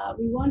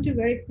 we want to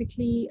very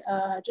quickly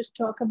just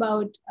talk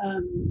about,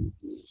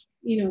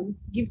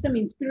 give some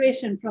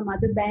inspiration from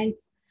other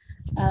banks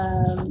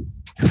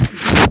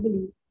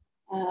globally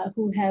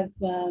who have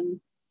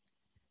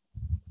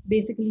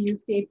basically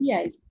used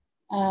APIs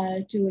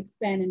to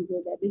expand and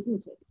grow their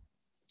businesses.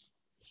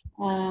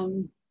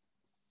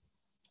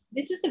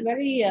 This is a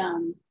very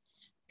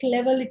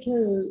clever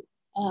little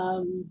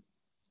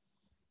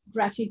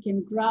graphic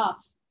and graph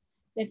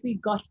that we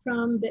got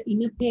from the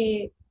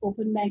InnerPay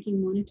Open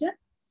Banking Monitor.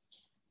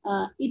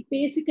 It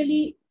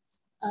basically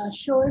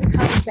shows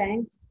how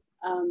banks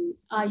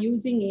are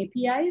using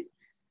APIs,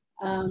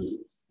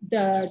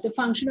 the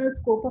functional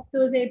scope of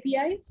those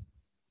APIs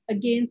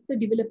against the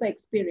developer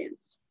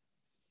experience.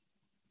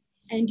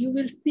 And you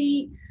will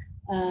see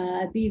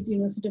these,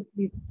 sort of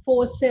these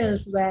 4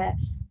 cells where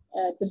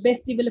the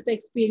best developer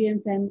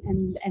experience and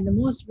the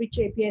most rich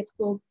API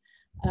scope,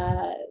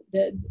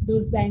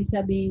 those banks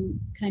are being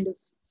kind of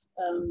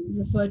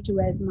referred to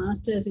as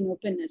masters in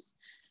openness.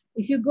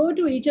 If you go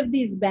to each of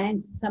these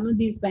banks, some of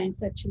these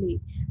banks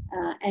actually,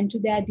 and to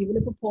their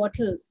developer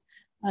portals,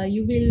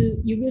 you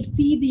will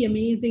see the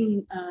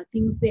amazing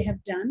things they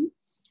have done.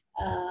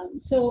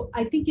 So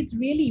I think it's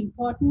really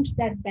important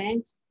that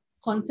banks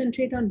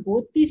concentrate on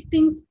both these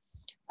things.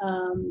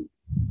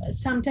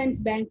 Sometimes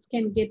banks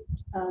can get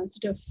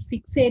sort of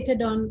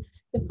fixated on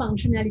the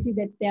functionality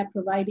that they're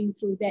providing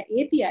through their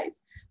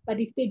APIs. But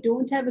if they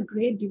don't have a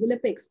great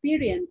developer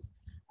experience,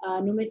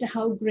 no matter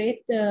how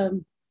great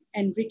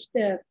and rich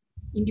the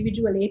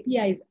individual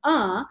APIs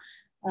are,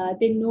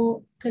 then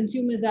no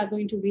consumers are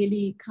going to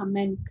really come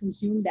and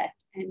consume that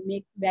and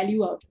make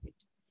value out of it.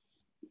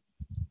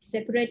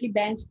 Separately,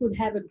 banks could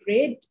have a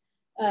great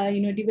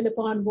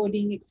developer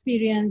onboarding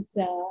experience,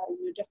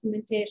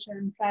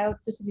 documentation, tryout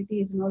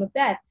facilities, and all of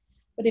that.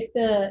 But if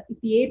the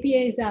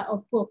APIs are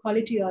of poor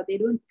quality or they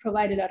don't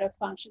provide a lot of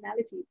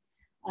functionality,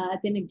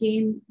 then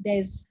again,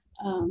 there's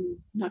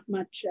not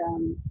much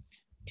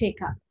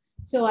take up.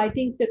 So I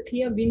think the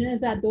clear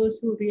winners are those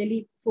who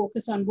really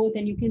focus on both,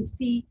 and you can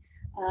see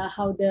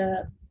how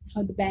the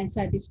banks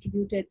are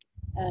distributed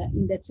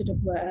in that sort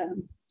of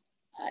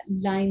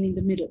line in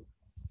the middle.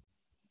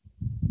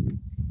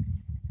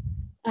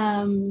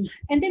 And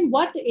then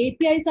what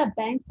APIs are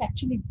banks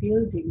actually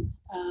building?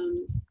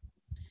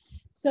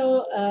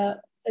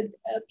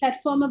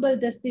 Platformable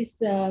does this,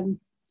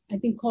 I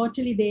think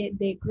quarterly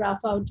they graph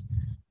out,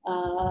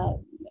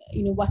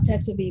 what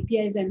types of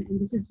APIs, and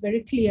this is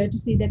very clear to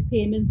see that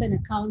payments and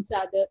accounts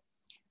are the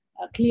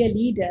clear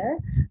leader.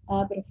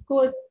 But of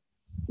course,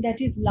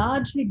 that is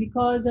largely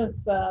because of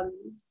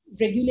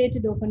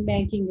regulated open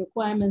banking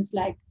requirements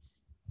like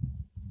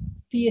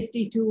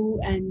PSD2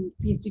 and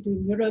PSD2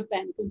 in Europe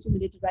and consumer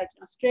data rights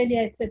in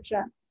Australia,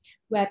 etc.,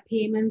 where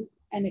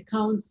payments and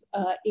accounts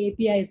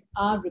APIs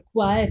are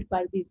required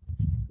by this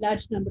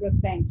large number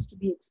of banks to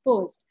be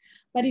exposed.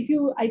 But I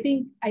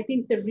think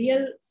the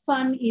real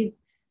fun is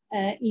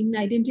in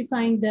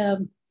identifying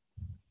the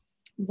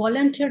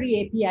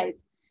voluntary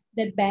APIs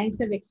that banks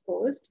have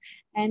exposed,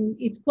 and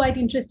it's quite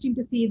interesting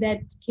to see that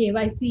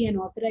KYC and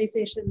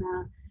authorization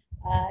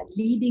are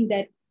leading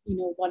that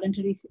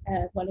voluntary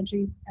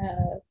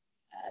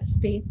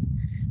space,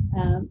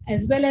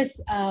 as well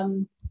as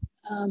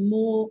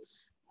more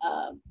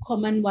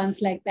common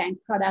ones like bank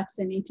products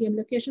and ATM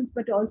locations,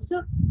 but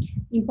also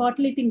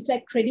importantly things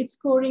like credit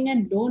scoring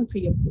and loan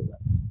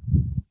pre-approvals.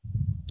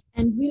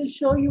 And we'll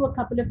show you a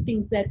couple of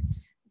things that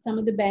some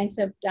of the banks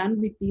have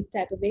done with these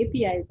type of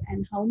APIs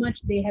and how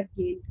much they have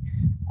gained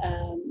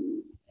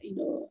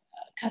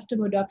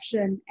customer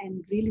adoption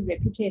and really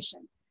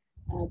reputation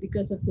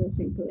because of those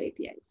simple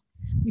APIs.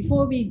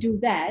 Before we do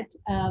that,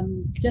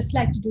 just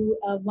like to do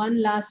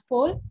one last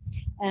poll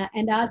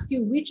and ask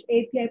you which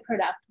API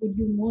product would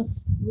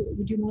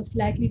you most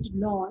likely to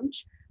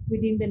launch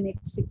within the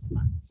next 6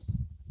 months?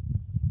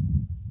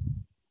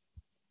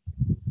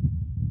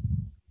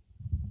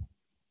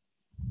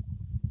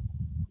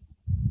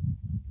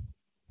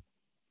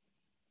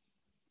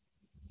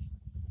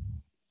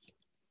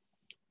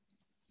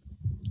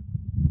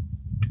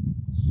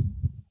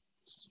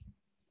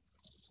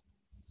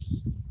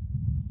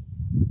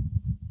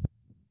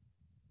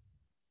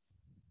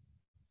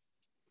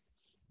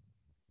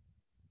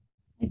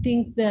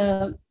 think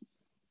the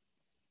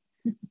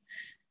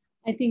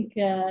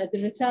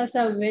results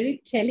are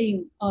very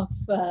telling of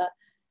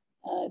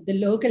the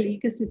local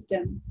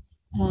ecosystem.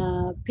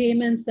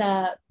 Payments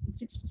are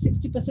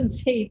 60%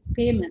 say it's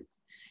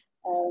payments.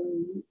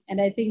 And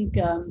I think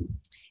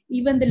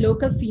even the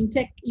local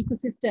fintech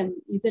ecosystem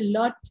is a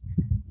lot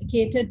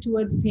catered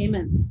towards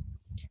payments.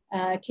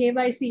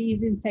 KYC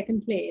is in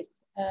second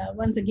place.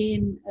 Once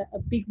again, a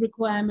big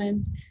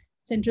requirement,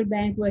 central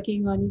bank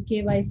working on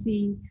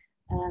KYC,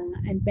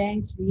 and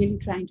banks really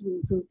trying to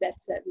improve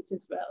that service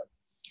as well.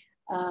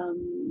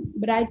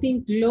 But I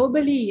think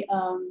globally,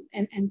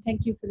 and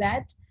thank you for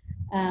that,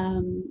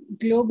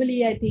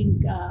 globally, I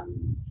think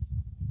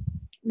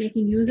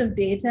making use of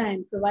data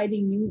and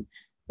providing new,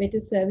 better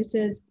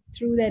services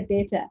through that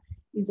data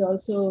is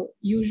also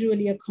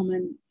usually a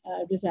common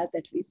result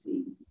that we see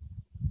in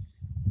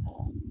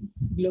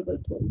global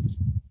polls.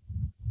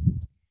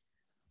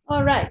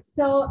 All right,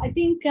 so I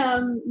think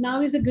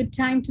now is a good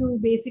time to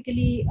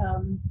basically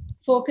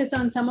focus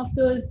on some of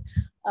those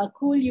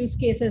cool use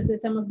cases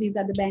that some of these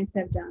other banks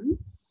have done.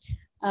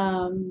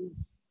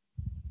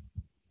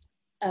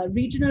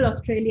 Regional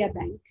Australia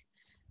Bank,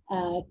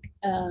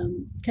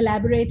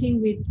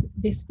 collaborating with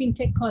this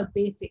fintech called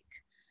Basic.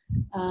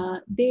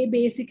 They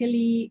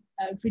basically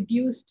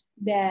reduced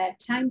their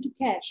time to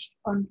cash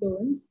on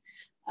loans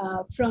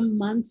from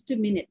months to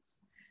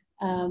minutes.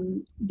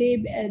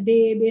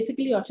 They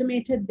basically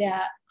automated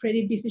their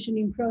credit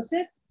decisioning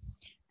process,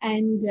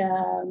 and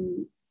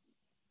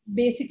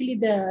basically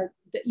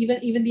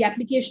even the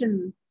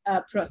application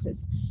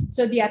process.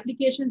 So the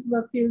applications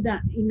were filled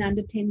in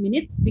under 10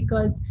 minutes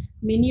because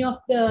many of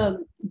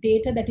the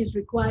data that is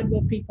required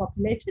were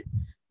pre-populated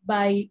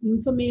by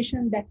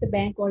information that the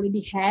bank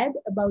already had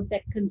about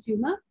that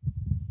consumer.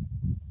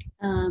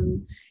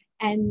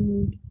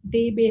 And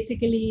they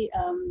basically,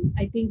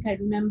 I think I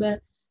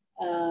remember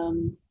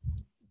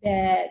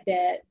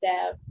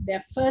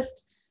their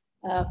first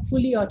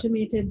fully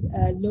automated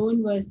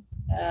loan was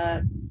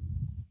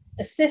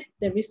assessed,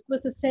 the risk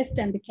was assessed,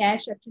 and the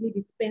cash actually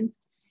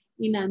dispensed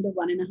in under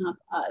 1.5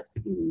 hours,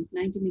 in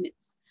 90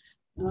 minutes.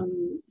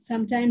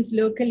 Sometimes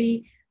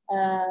locally,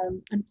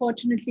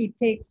 unfortunately, it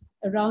takes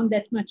around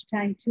that much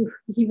time to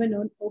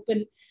even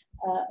open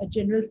a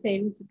general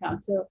savings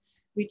account, so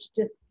which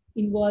just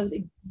involves,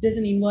 it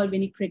doesn't involve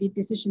any credit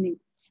decisioning.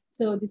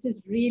 So this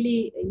is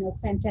really,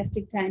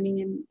 fantastic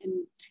timing,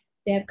 and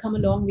they have come a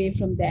long way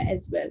from there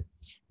as well.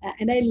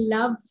 And I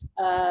love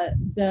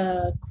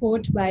the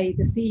quote by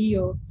the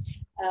CEO,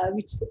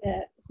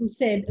 who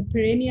said, a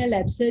perennial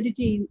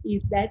absurdity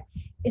is that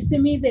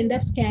SMEs end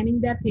up scanning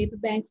their paper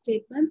bank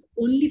statements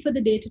only for the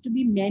data to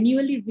be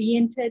manually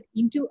re-entered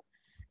into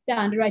the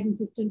underwriting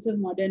systems of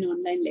modern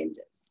online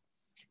lenders.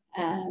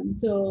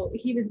 So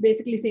he was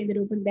basically saying that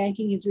open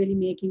banking is really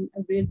making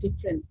a real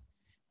difference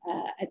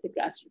at the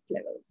grassroots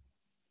level.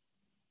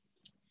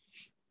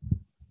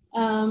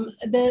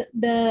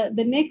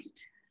 The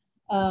next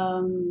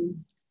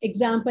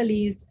example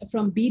is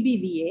from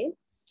BBVA,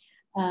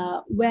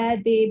 where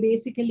they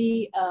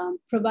basically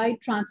provide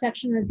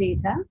transactional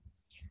data,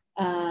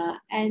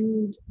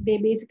 and they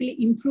basically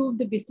improve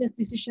the business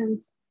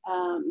decisions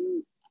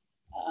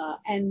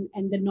and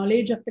the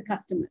knowledge of the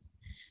customers.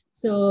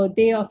 So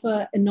they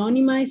offer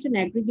anonymized and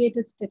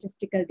aggregated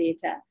statistical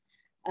data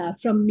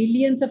from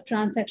millions of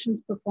transactions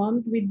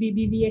performed with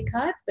BBVA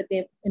cards, but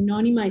they've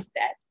anonymized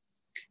that.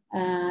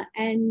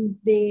 And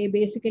they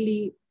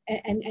basically,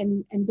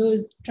 and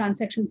those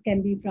transactions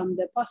can be from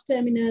the POS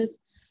terminals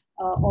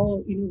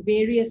or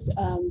various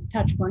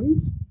touch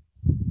points.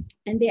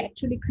 And they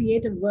actually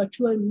create a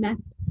virtual map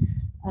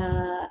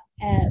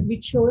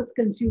which shows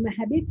consumer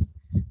habits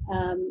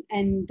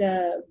and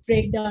the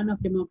breakdown of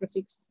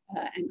demographics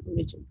and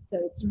origins. So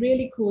it's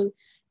really cool,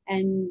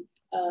 and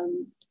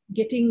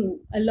getting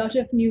a lot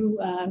of new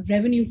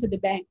revenue for the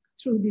bank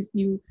through this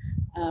new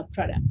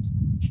product.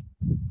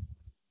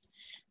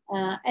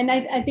 And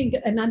I think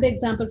another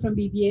example from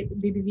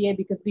BBVA,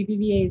 because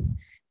BBVA is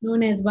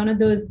known as one of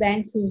those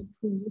banks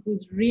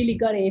who's really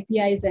got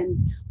APIs and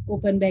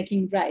open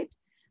banking right.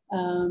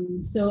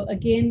 So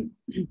again,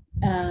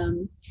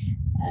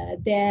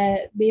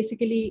 they're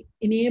basically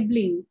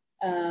enabling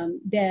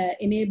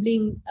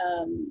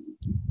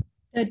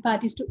third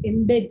parties to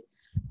embed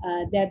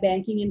their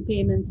banking and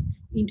payments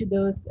into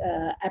those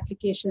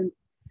applications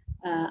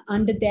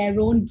under their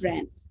own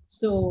brands.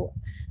 So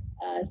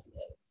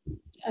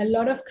a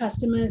lot of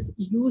customers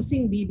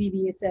using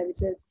BBVA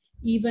services,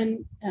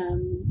 even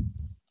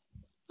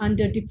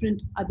under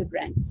different other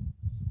brands.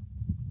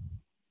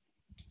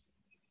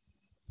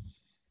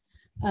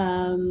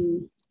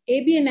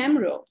 ABN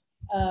AMRO,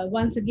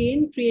 once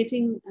again,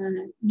 creating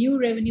new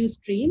revenue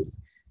streams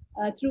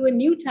through a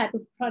new type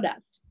of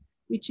product,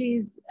 which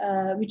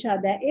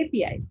are their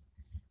APIs.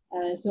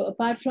 So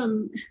apart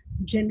from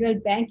general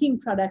banking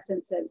products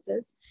and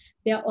services,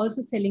 they are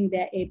also selling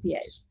their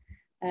APIs.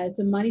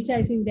 So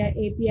monetizing their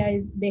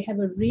APIs, they have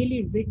a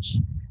really rich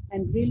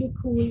and really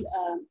cool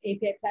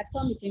API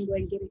platform. You can go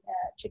and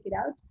check it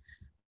out.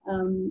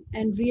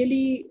 And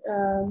really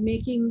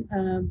making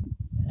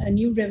a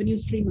new revenue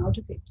stream out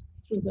of it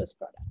through those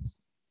products.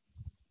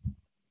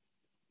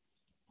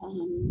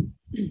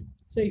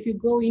 So if you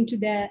go into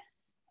their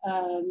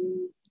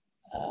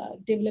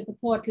developer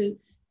portal,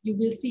 you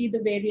will see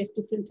the various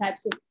different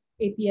types of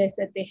APIs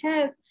that they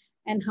have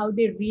and how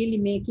they really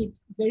make it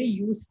very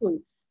useful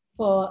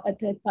for a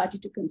third party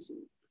to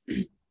consume.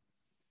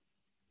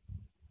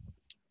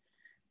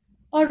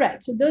 All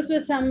right, so those were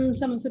some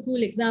of the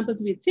cool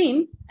examples we'd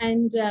seen,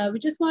 and we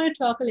just want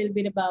to talk a little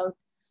bit about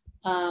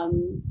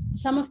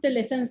some of the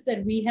lessons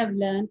that we have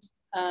learned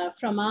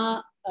from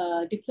our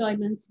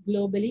deployments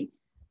globally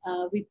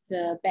with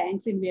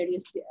banks in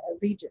various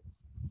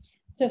regions.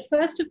 So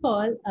first of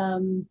all,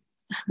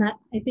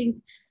 I think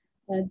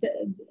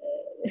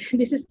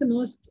this is the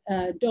most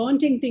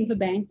daunting thing for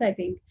banks, I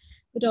think,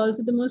 but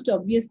also the most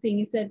obvious thing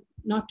is that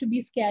not to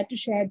be scared to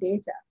share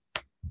data.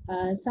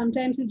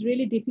 Sometimes it's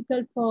really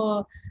difficult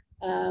for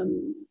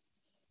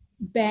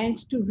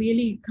banks to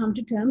really come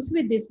to terms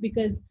with this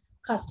because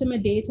customer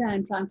data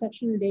and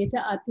transactional data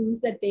are things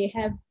that they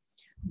have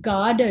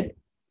guarded,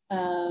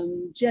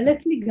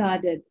 jealously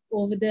guarded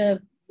over the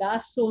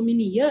last so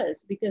many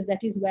years, because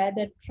that is where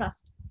that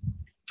trust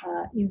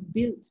is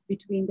built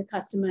between the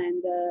customer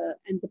and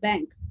the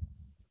bank.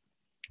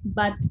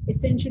 But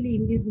essentially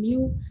in this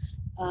new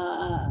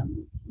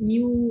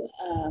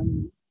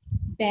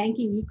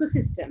banking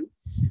ecosystem,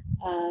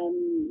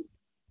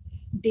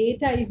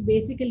 data is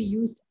basically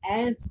used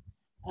as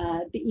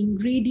the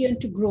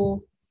ingredient to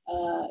grow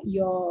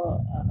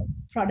your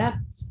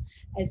products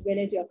as well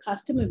as your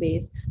customer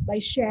base by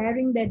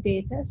sharing that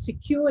data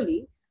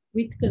securely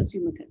with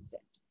consumer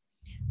consent.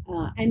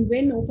 And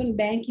when open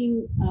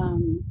banking,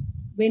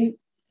 when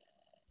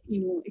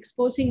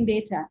exposing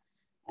data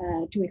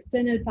to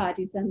external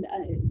parties and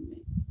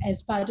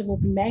as part of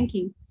open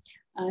banking,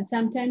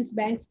 sometimes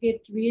banks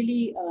get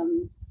really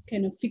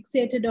kind of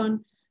fixated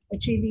on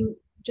achieving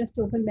just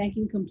open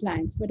banking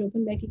compliance, but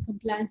open banking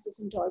compliance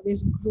doesn't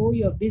always grow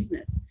your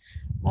business.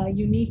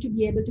 You need to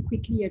be able to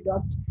quickly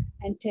adopt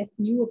and test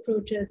new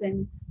approaches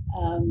and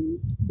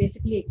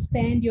basically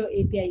expand your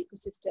API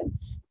ecosystem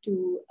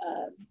to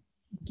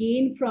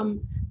gain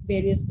from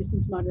various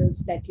business models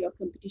that your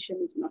competition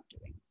is not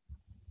doing.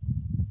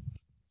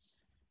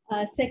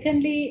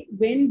 Secondly,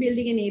 when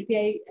building an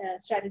API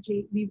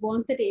strategy, we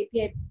want that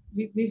API,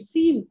 we've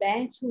seen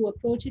banks who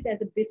approach it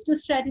as a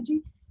business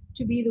strategy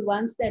to be the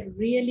ones that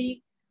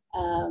really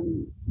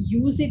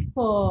use it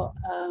for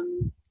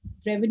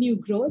revenue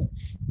growth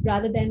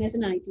rather than as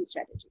an IT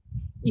strategy.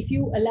 If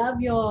you allow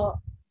your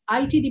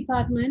IT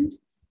department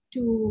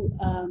to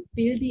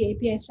build the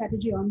API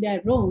strategy on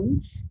their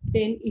own,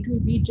 then it will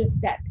be just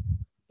that.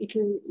 It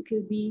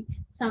will be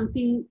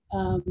something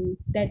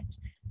that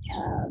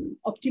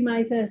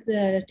optimizes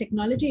the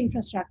technology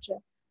infrastructure,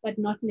 but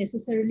not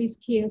necessarily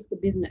scales the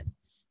business.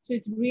 So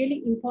it's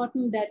really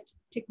important that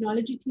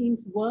technology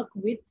teams work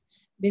with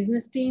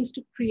business teams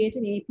to create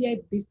an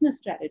API business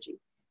strategy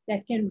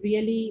that can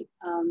really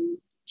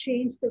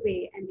change the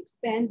way and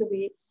expand the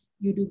way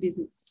you do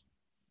business.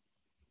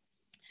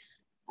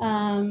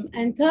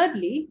 And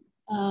thirdly,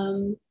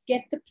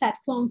 get the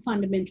platform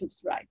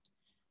fundamentals right.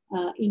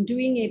 In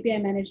doing API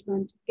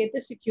management, get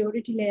the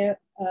security layer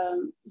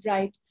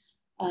right,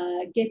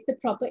 get the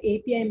proper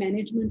API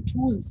management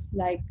tools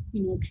like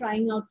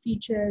trying out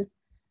features,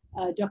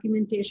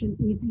 documentation,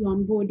 easy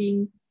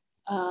onboarding,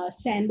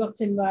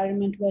 sandbox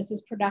environment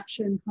versus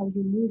production, how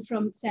you move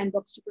from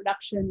sandbox to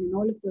production, and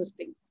all of those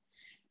things.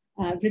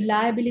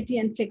 Reliability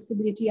and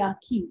flexibility are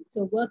key.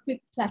 So work with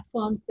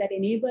platforms that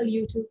enable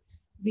you to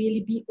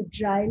really be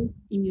agile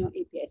in your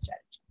API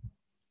strategy.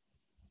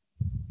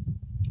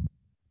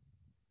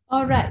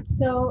 All right,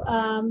 so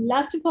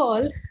last of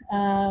all,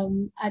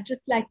 I'd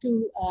just like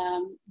to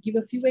give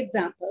a few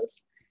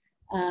examples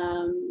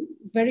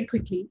very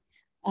quickly.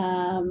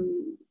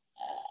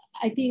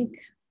 I think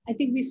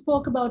we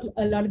spoke about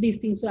a lot of these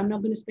things, so I'm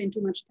not going to spend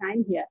too much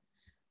time here.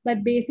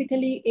 But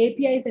basically,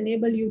 APIs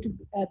enable you to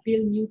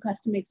build new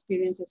customer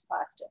experiences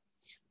faster.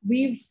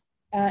 We've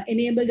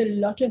enabled a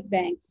lot of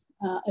banks,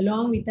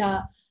 along with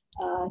our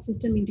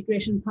system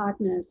integration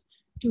partners,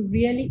 to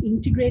really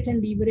integrate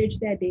and leverage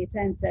their data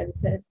and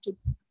services to,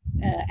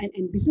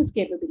 and business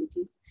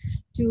capabilities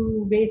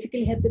to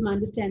basically help them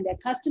understand their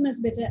customers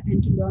better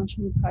and to launch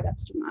new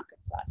products to market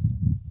faster.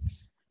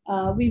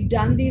 We've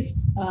done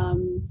this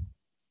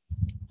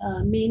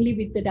mainly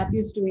with the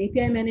WSO2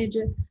 API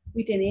manager,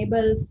 which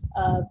enables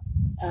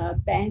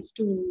banks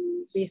to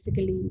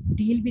basically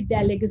deal with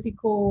their legacy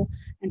core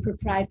and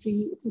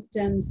proprietary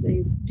systems.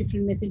 There's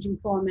different messaging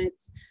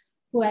formats,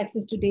 for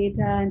access to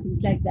data and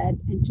things like that,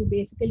 and to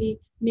basically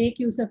make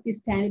use of these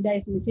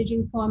standardized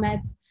messaging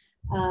formats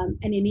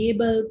and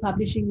enable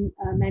publishing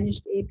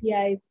managed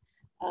APIs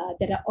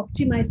that are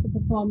optimized for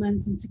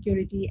performance and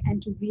security,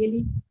 and to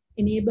really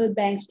enable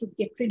banks to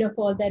get rid of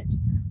all that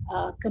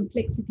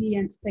complexity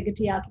and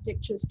spaghetti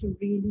architectures to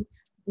really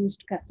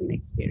boost customer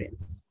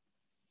experience.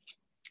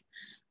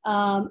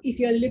 If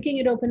you're looking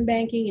at open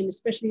banking, and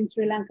especially in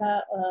Sri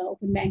Lanka,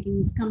 open banking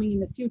is coming in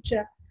the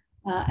future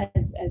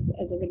as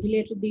a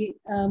regulatory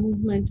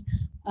movement.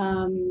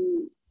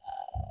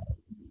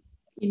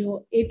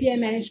 API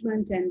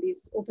management and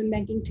this open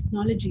banking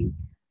technology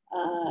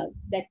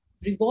that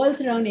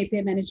revolves around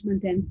API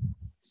management and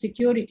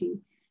security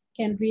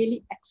can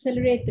really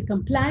accelerate the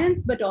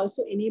compliance, but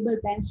also enable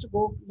banks to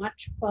go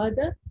much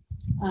further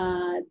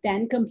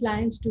than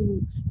compliance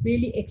to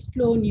really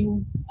explore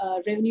new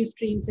revenue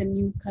streams and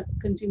new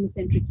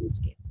consumer-centric use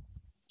cases.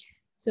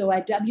 So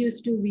at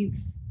WSO2, we've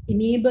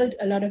enabled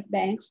a lot of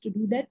banks to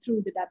do that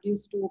through the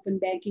WSO2 open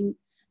banking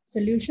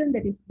solution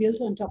that is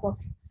built on top of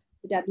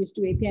the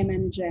WSO2 API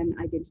Manager and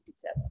Identity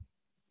Server.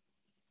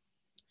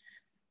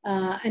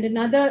 And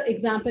another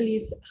example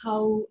is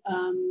how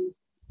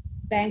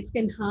banks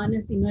can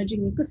harness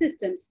emerging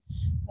ecosystems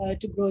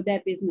to grow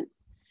their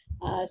business.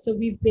 So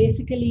we've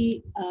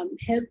basically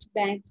helped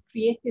banks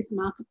create these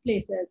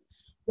marketplaces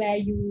where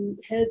you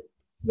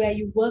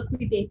work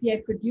with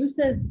API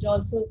producers, but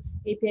also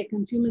API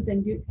consumers,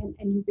 and you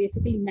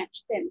basically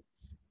match them,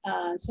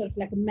 sort of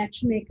like a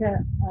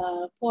matchmaker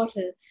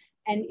portal,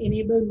 and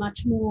enable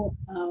much more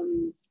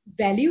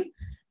value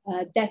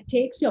that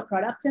takes your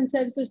products and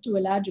services to a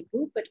larger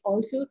group, but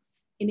also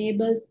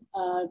enables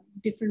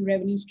different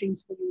revenue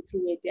streams for you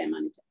through API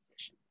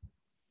monetization.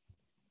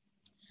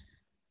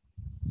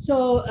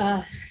 So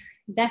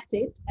that's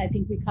it. I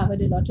think we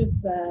covered a lot of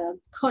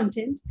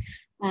content.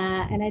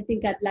 And I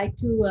think I'd like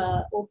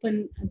to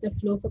open the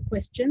floor for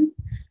questions.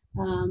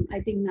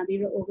 I think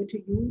Nadira, over to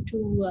you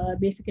to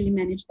basically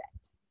manage that.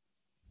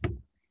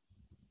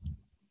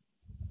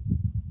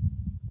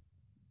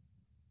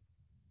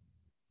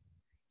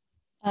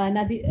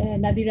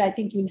 Nadira, I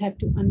think you'll have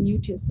to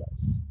unmute yourself.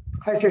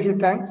 Hi, Shashi,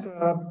 thanks.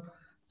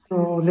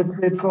 So let's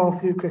wait for a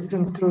few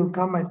questions to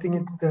come. I think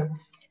it's the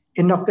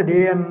end of the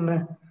day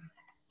and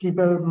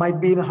people might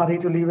be in a hurry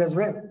to leave as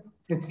well.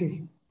 Let's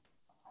see.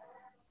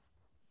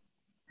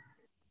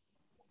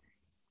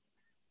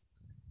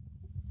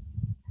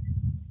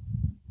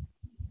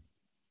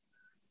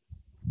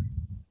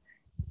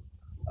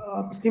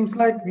 Seems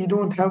like we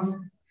don't have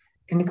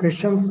any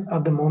questions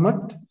at the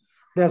moment.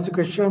 There's a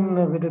question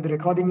whether the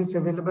recording is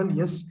available.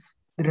 Yes,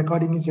 the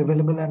recording is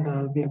available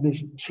and we'll be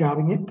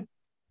sharing it.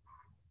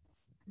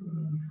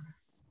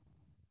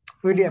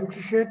 Really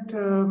appreciate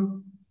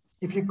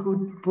if you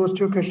could post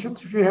your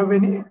questions if you have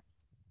any.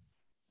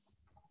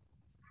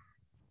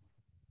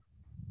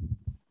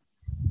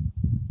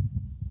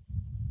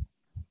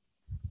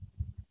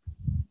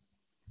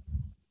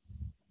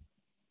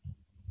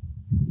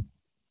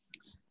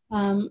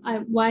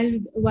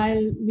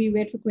 While we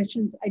wait for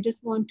questions, I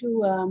just want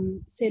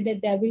to say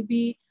that there will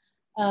be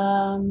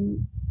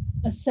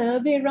a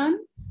survey run,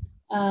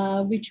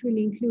 which will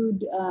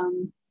include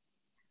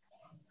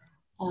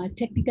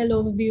technical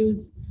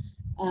overviews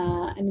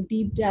and a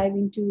deep dive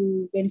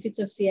into benefits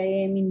of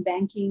CIAM in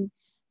banking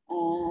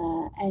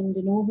and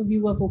an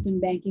overview of open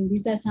banking.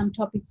 These are some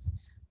topics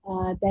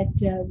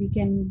that we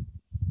can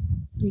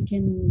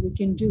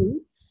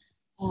do.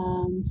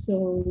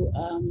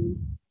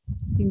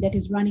 I think that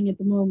is running at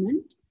the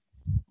moment.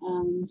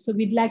 So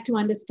we'd like to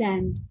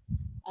understand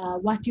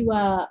what you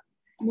are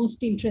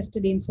most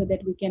interested in so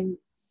that we can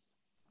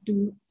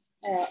do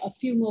a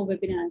few more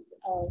webinars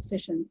or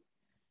sessions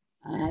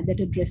that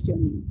address your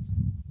needs.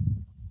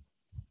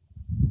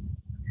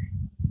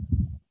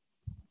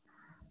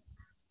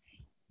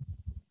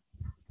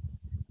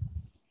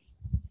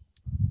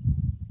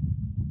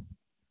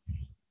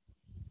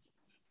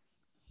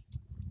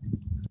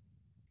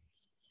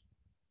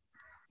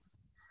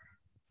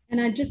 And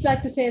I'd just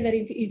like to say that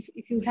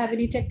if you have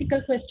any technical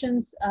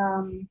questions,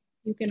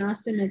 you can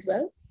ask them as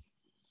well.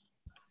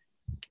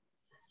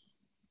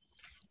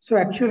 So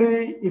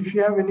actually, if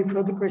you have any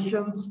further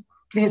questions,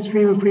 please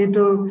feel free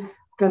to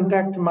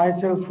contact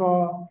myself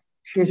or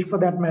Shesh for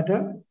that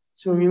matter.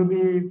 So we'll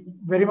be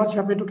very much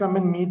happy to come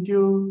and meet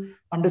you,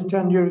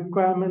 understand your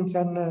requirements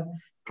and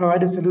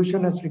provide a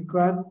solution as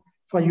required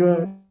for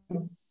your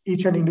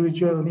each and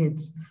individual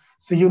needs.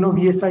 So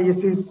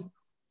WSIS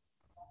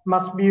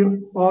must be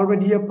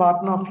already a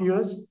partner of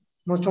yours.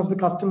 Most of the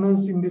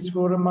customers in this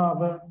forum are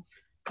our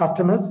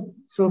customers.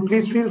 So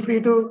please feel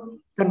free to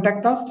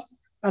contact us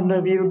and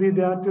we'll be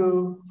there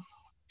to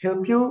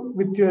help you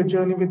with your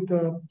journey with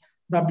the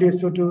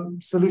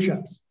WSO2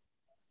 solutions.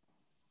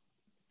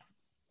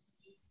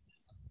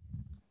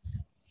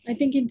 I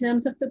think in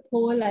terms of the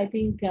poll, I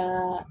think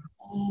the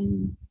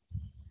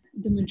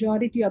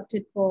majority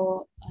opted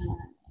for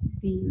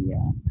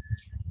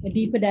a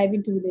deeper dive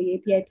into the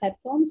API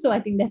platform. So I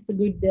think that's a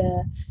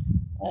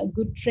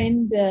good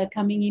trend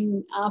coming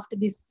in after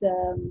this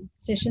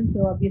session.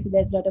 So obviously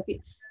there's a lot of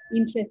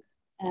interest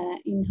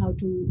in how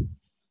to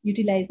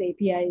utilize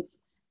APIs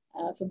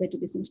for better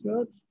business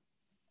growth.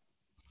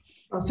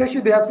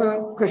 Shashi, there's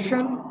a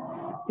question.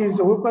 Is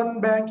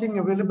open banking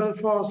available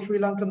for Sri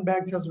Lankan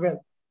banks as well?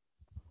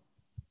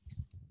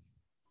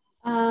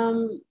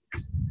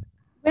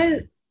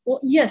 Well,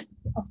 yes,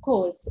 of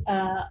course.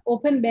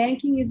 Open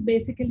banking is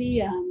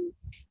basically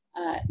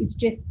it's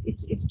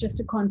just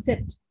a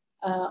concept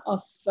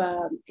of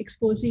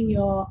exposing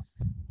your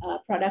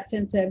products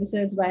and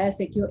services via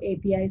secure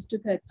APIs to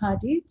third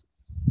parties.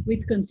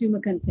 with consumer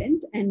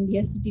consent. And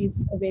yes, it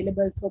is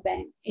available for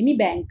any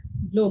bank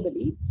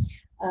globally,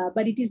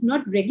 but it is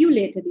not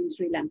regulated in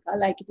Sri Lanka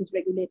like it is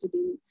regulated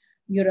in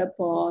Europe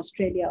or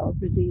Australia or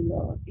Brazil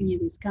or any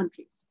of these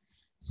countries.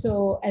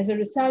 So as a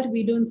result,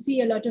 we don't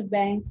see a lot of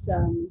banks.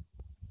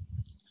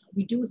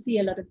 We do see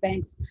a lot of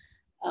banks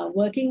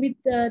working with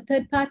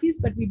third parties,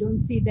 but we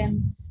don't see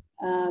them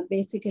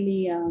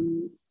basically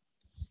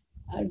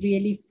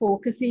really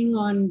focusing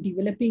on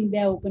developing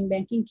their open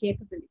banking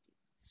capabilities.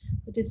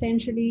 But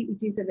essentially,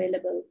 it is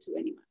available to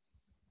anyone,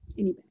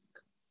 any bank.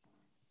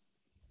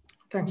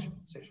 Thanks,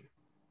 Shashi.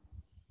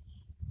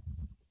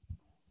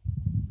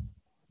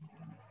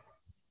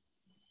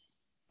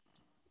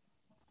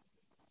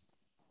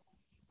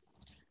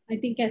 I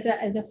think as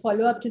a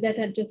follow-up to that,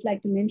 I'd just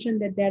like to mention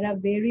that there are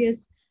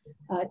various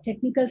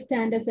technical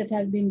standards that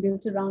have been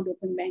built around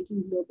open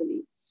banking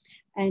globally.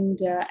 And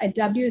at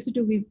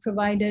WSO2, we've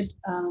provided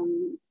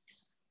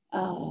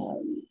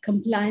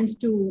compliance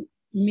to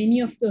many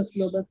of those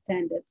global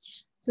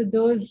standards. So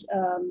those,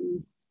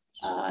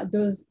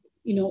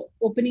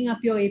 opening up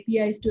your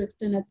APIs to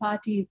external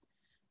parties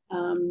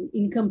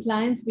in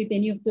compliance with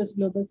any of those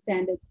global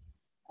standards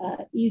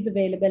is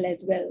available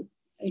as well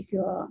if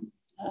you're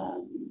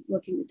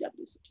working with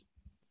WSO2.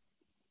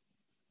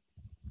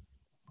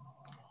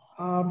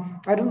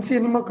 I don't see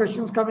any more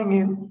questions coming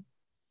in.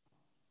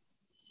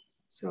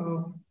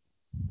 So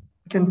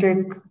we can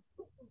take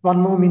one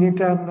more minute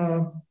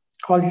and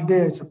call it a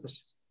day, I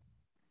suppose.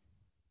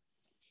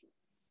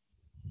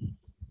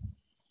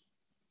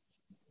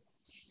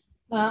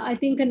 I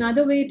think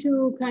another way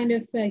to kind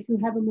of, if you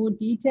have a more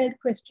detailed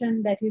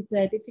question that is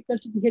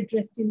difficult to be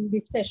addressed in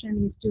this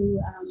session, is to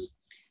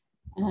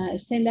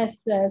send us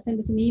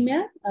an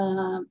email.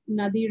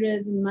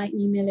 Nadira's and my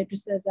email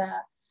addresses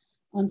are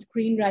on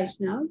screen right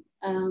now.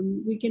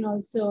 We can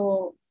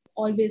also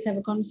always have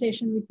a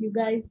conversation with you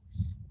guys.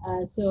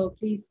 So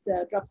please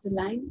drop us a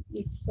line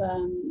if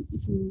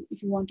you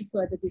want to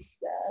further this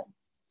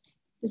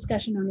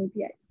discussion on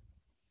APIs.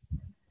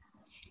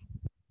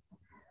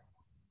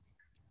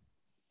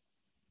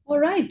 All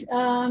right,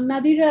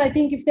 Nadira, I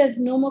think if there's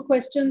no more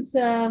questions,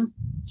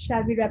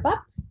 shall we wrap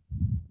up?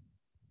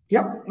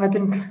 Yep, I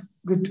think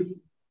good too.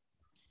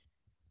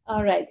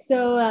 All right,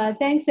 so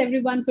thanks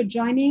everyone for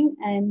joining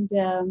and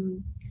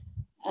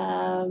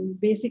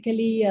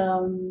basically,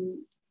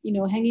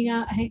 hanging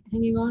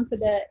on for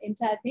the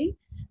entire thing.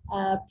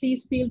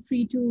 Please feel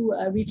free to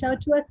reach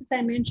out to us. As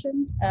I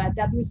mentioned,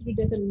 WSO2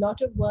 does a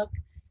lot of work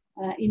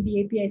in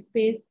the API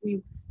space.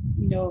 We've,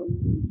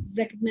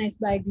 recognized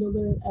by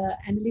global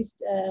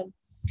analysts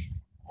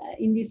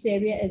in this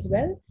area as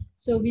well.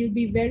 So we'll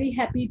be very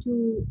happy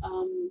to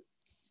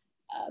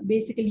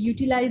basically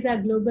utilize our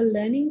global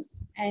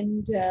learnings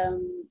and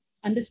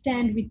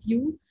understand with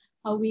you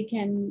how we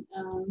can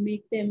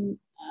make them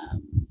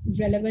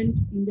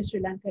relevant in the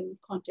Sri Lankan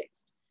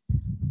context.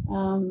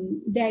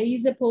 There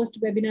is a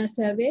post-webinar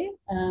survey,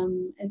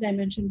 as I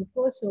mentioned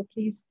before, so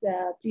please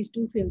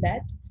do fill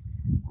that.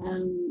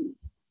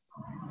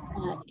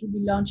 It will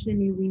be launched in a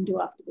new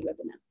window after the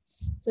webinar.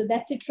 So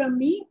that's it from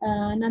me.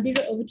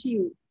 Nadira, over to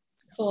you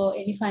for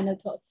any final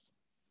thoughts.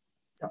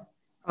 Yeah.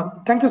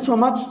 Thank you so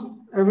much,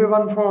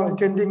 everyone, for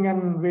attending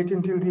and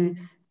waiting till the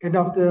end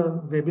of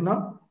the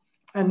webinar.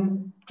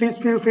 And please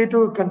feel free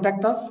to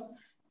contact us.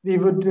 We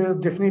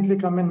would definitely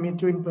come and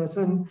meet you in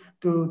person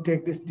to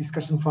take this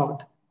discussion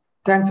forward.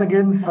 Thanks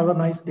again. Have a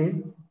nice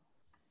day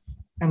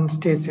and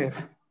stay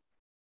safe.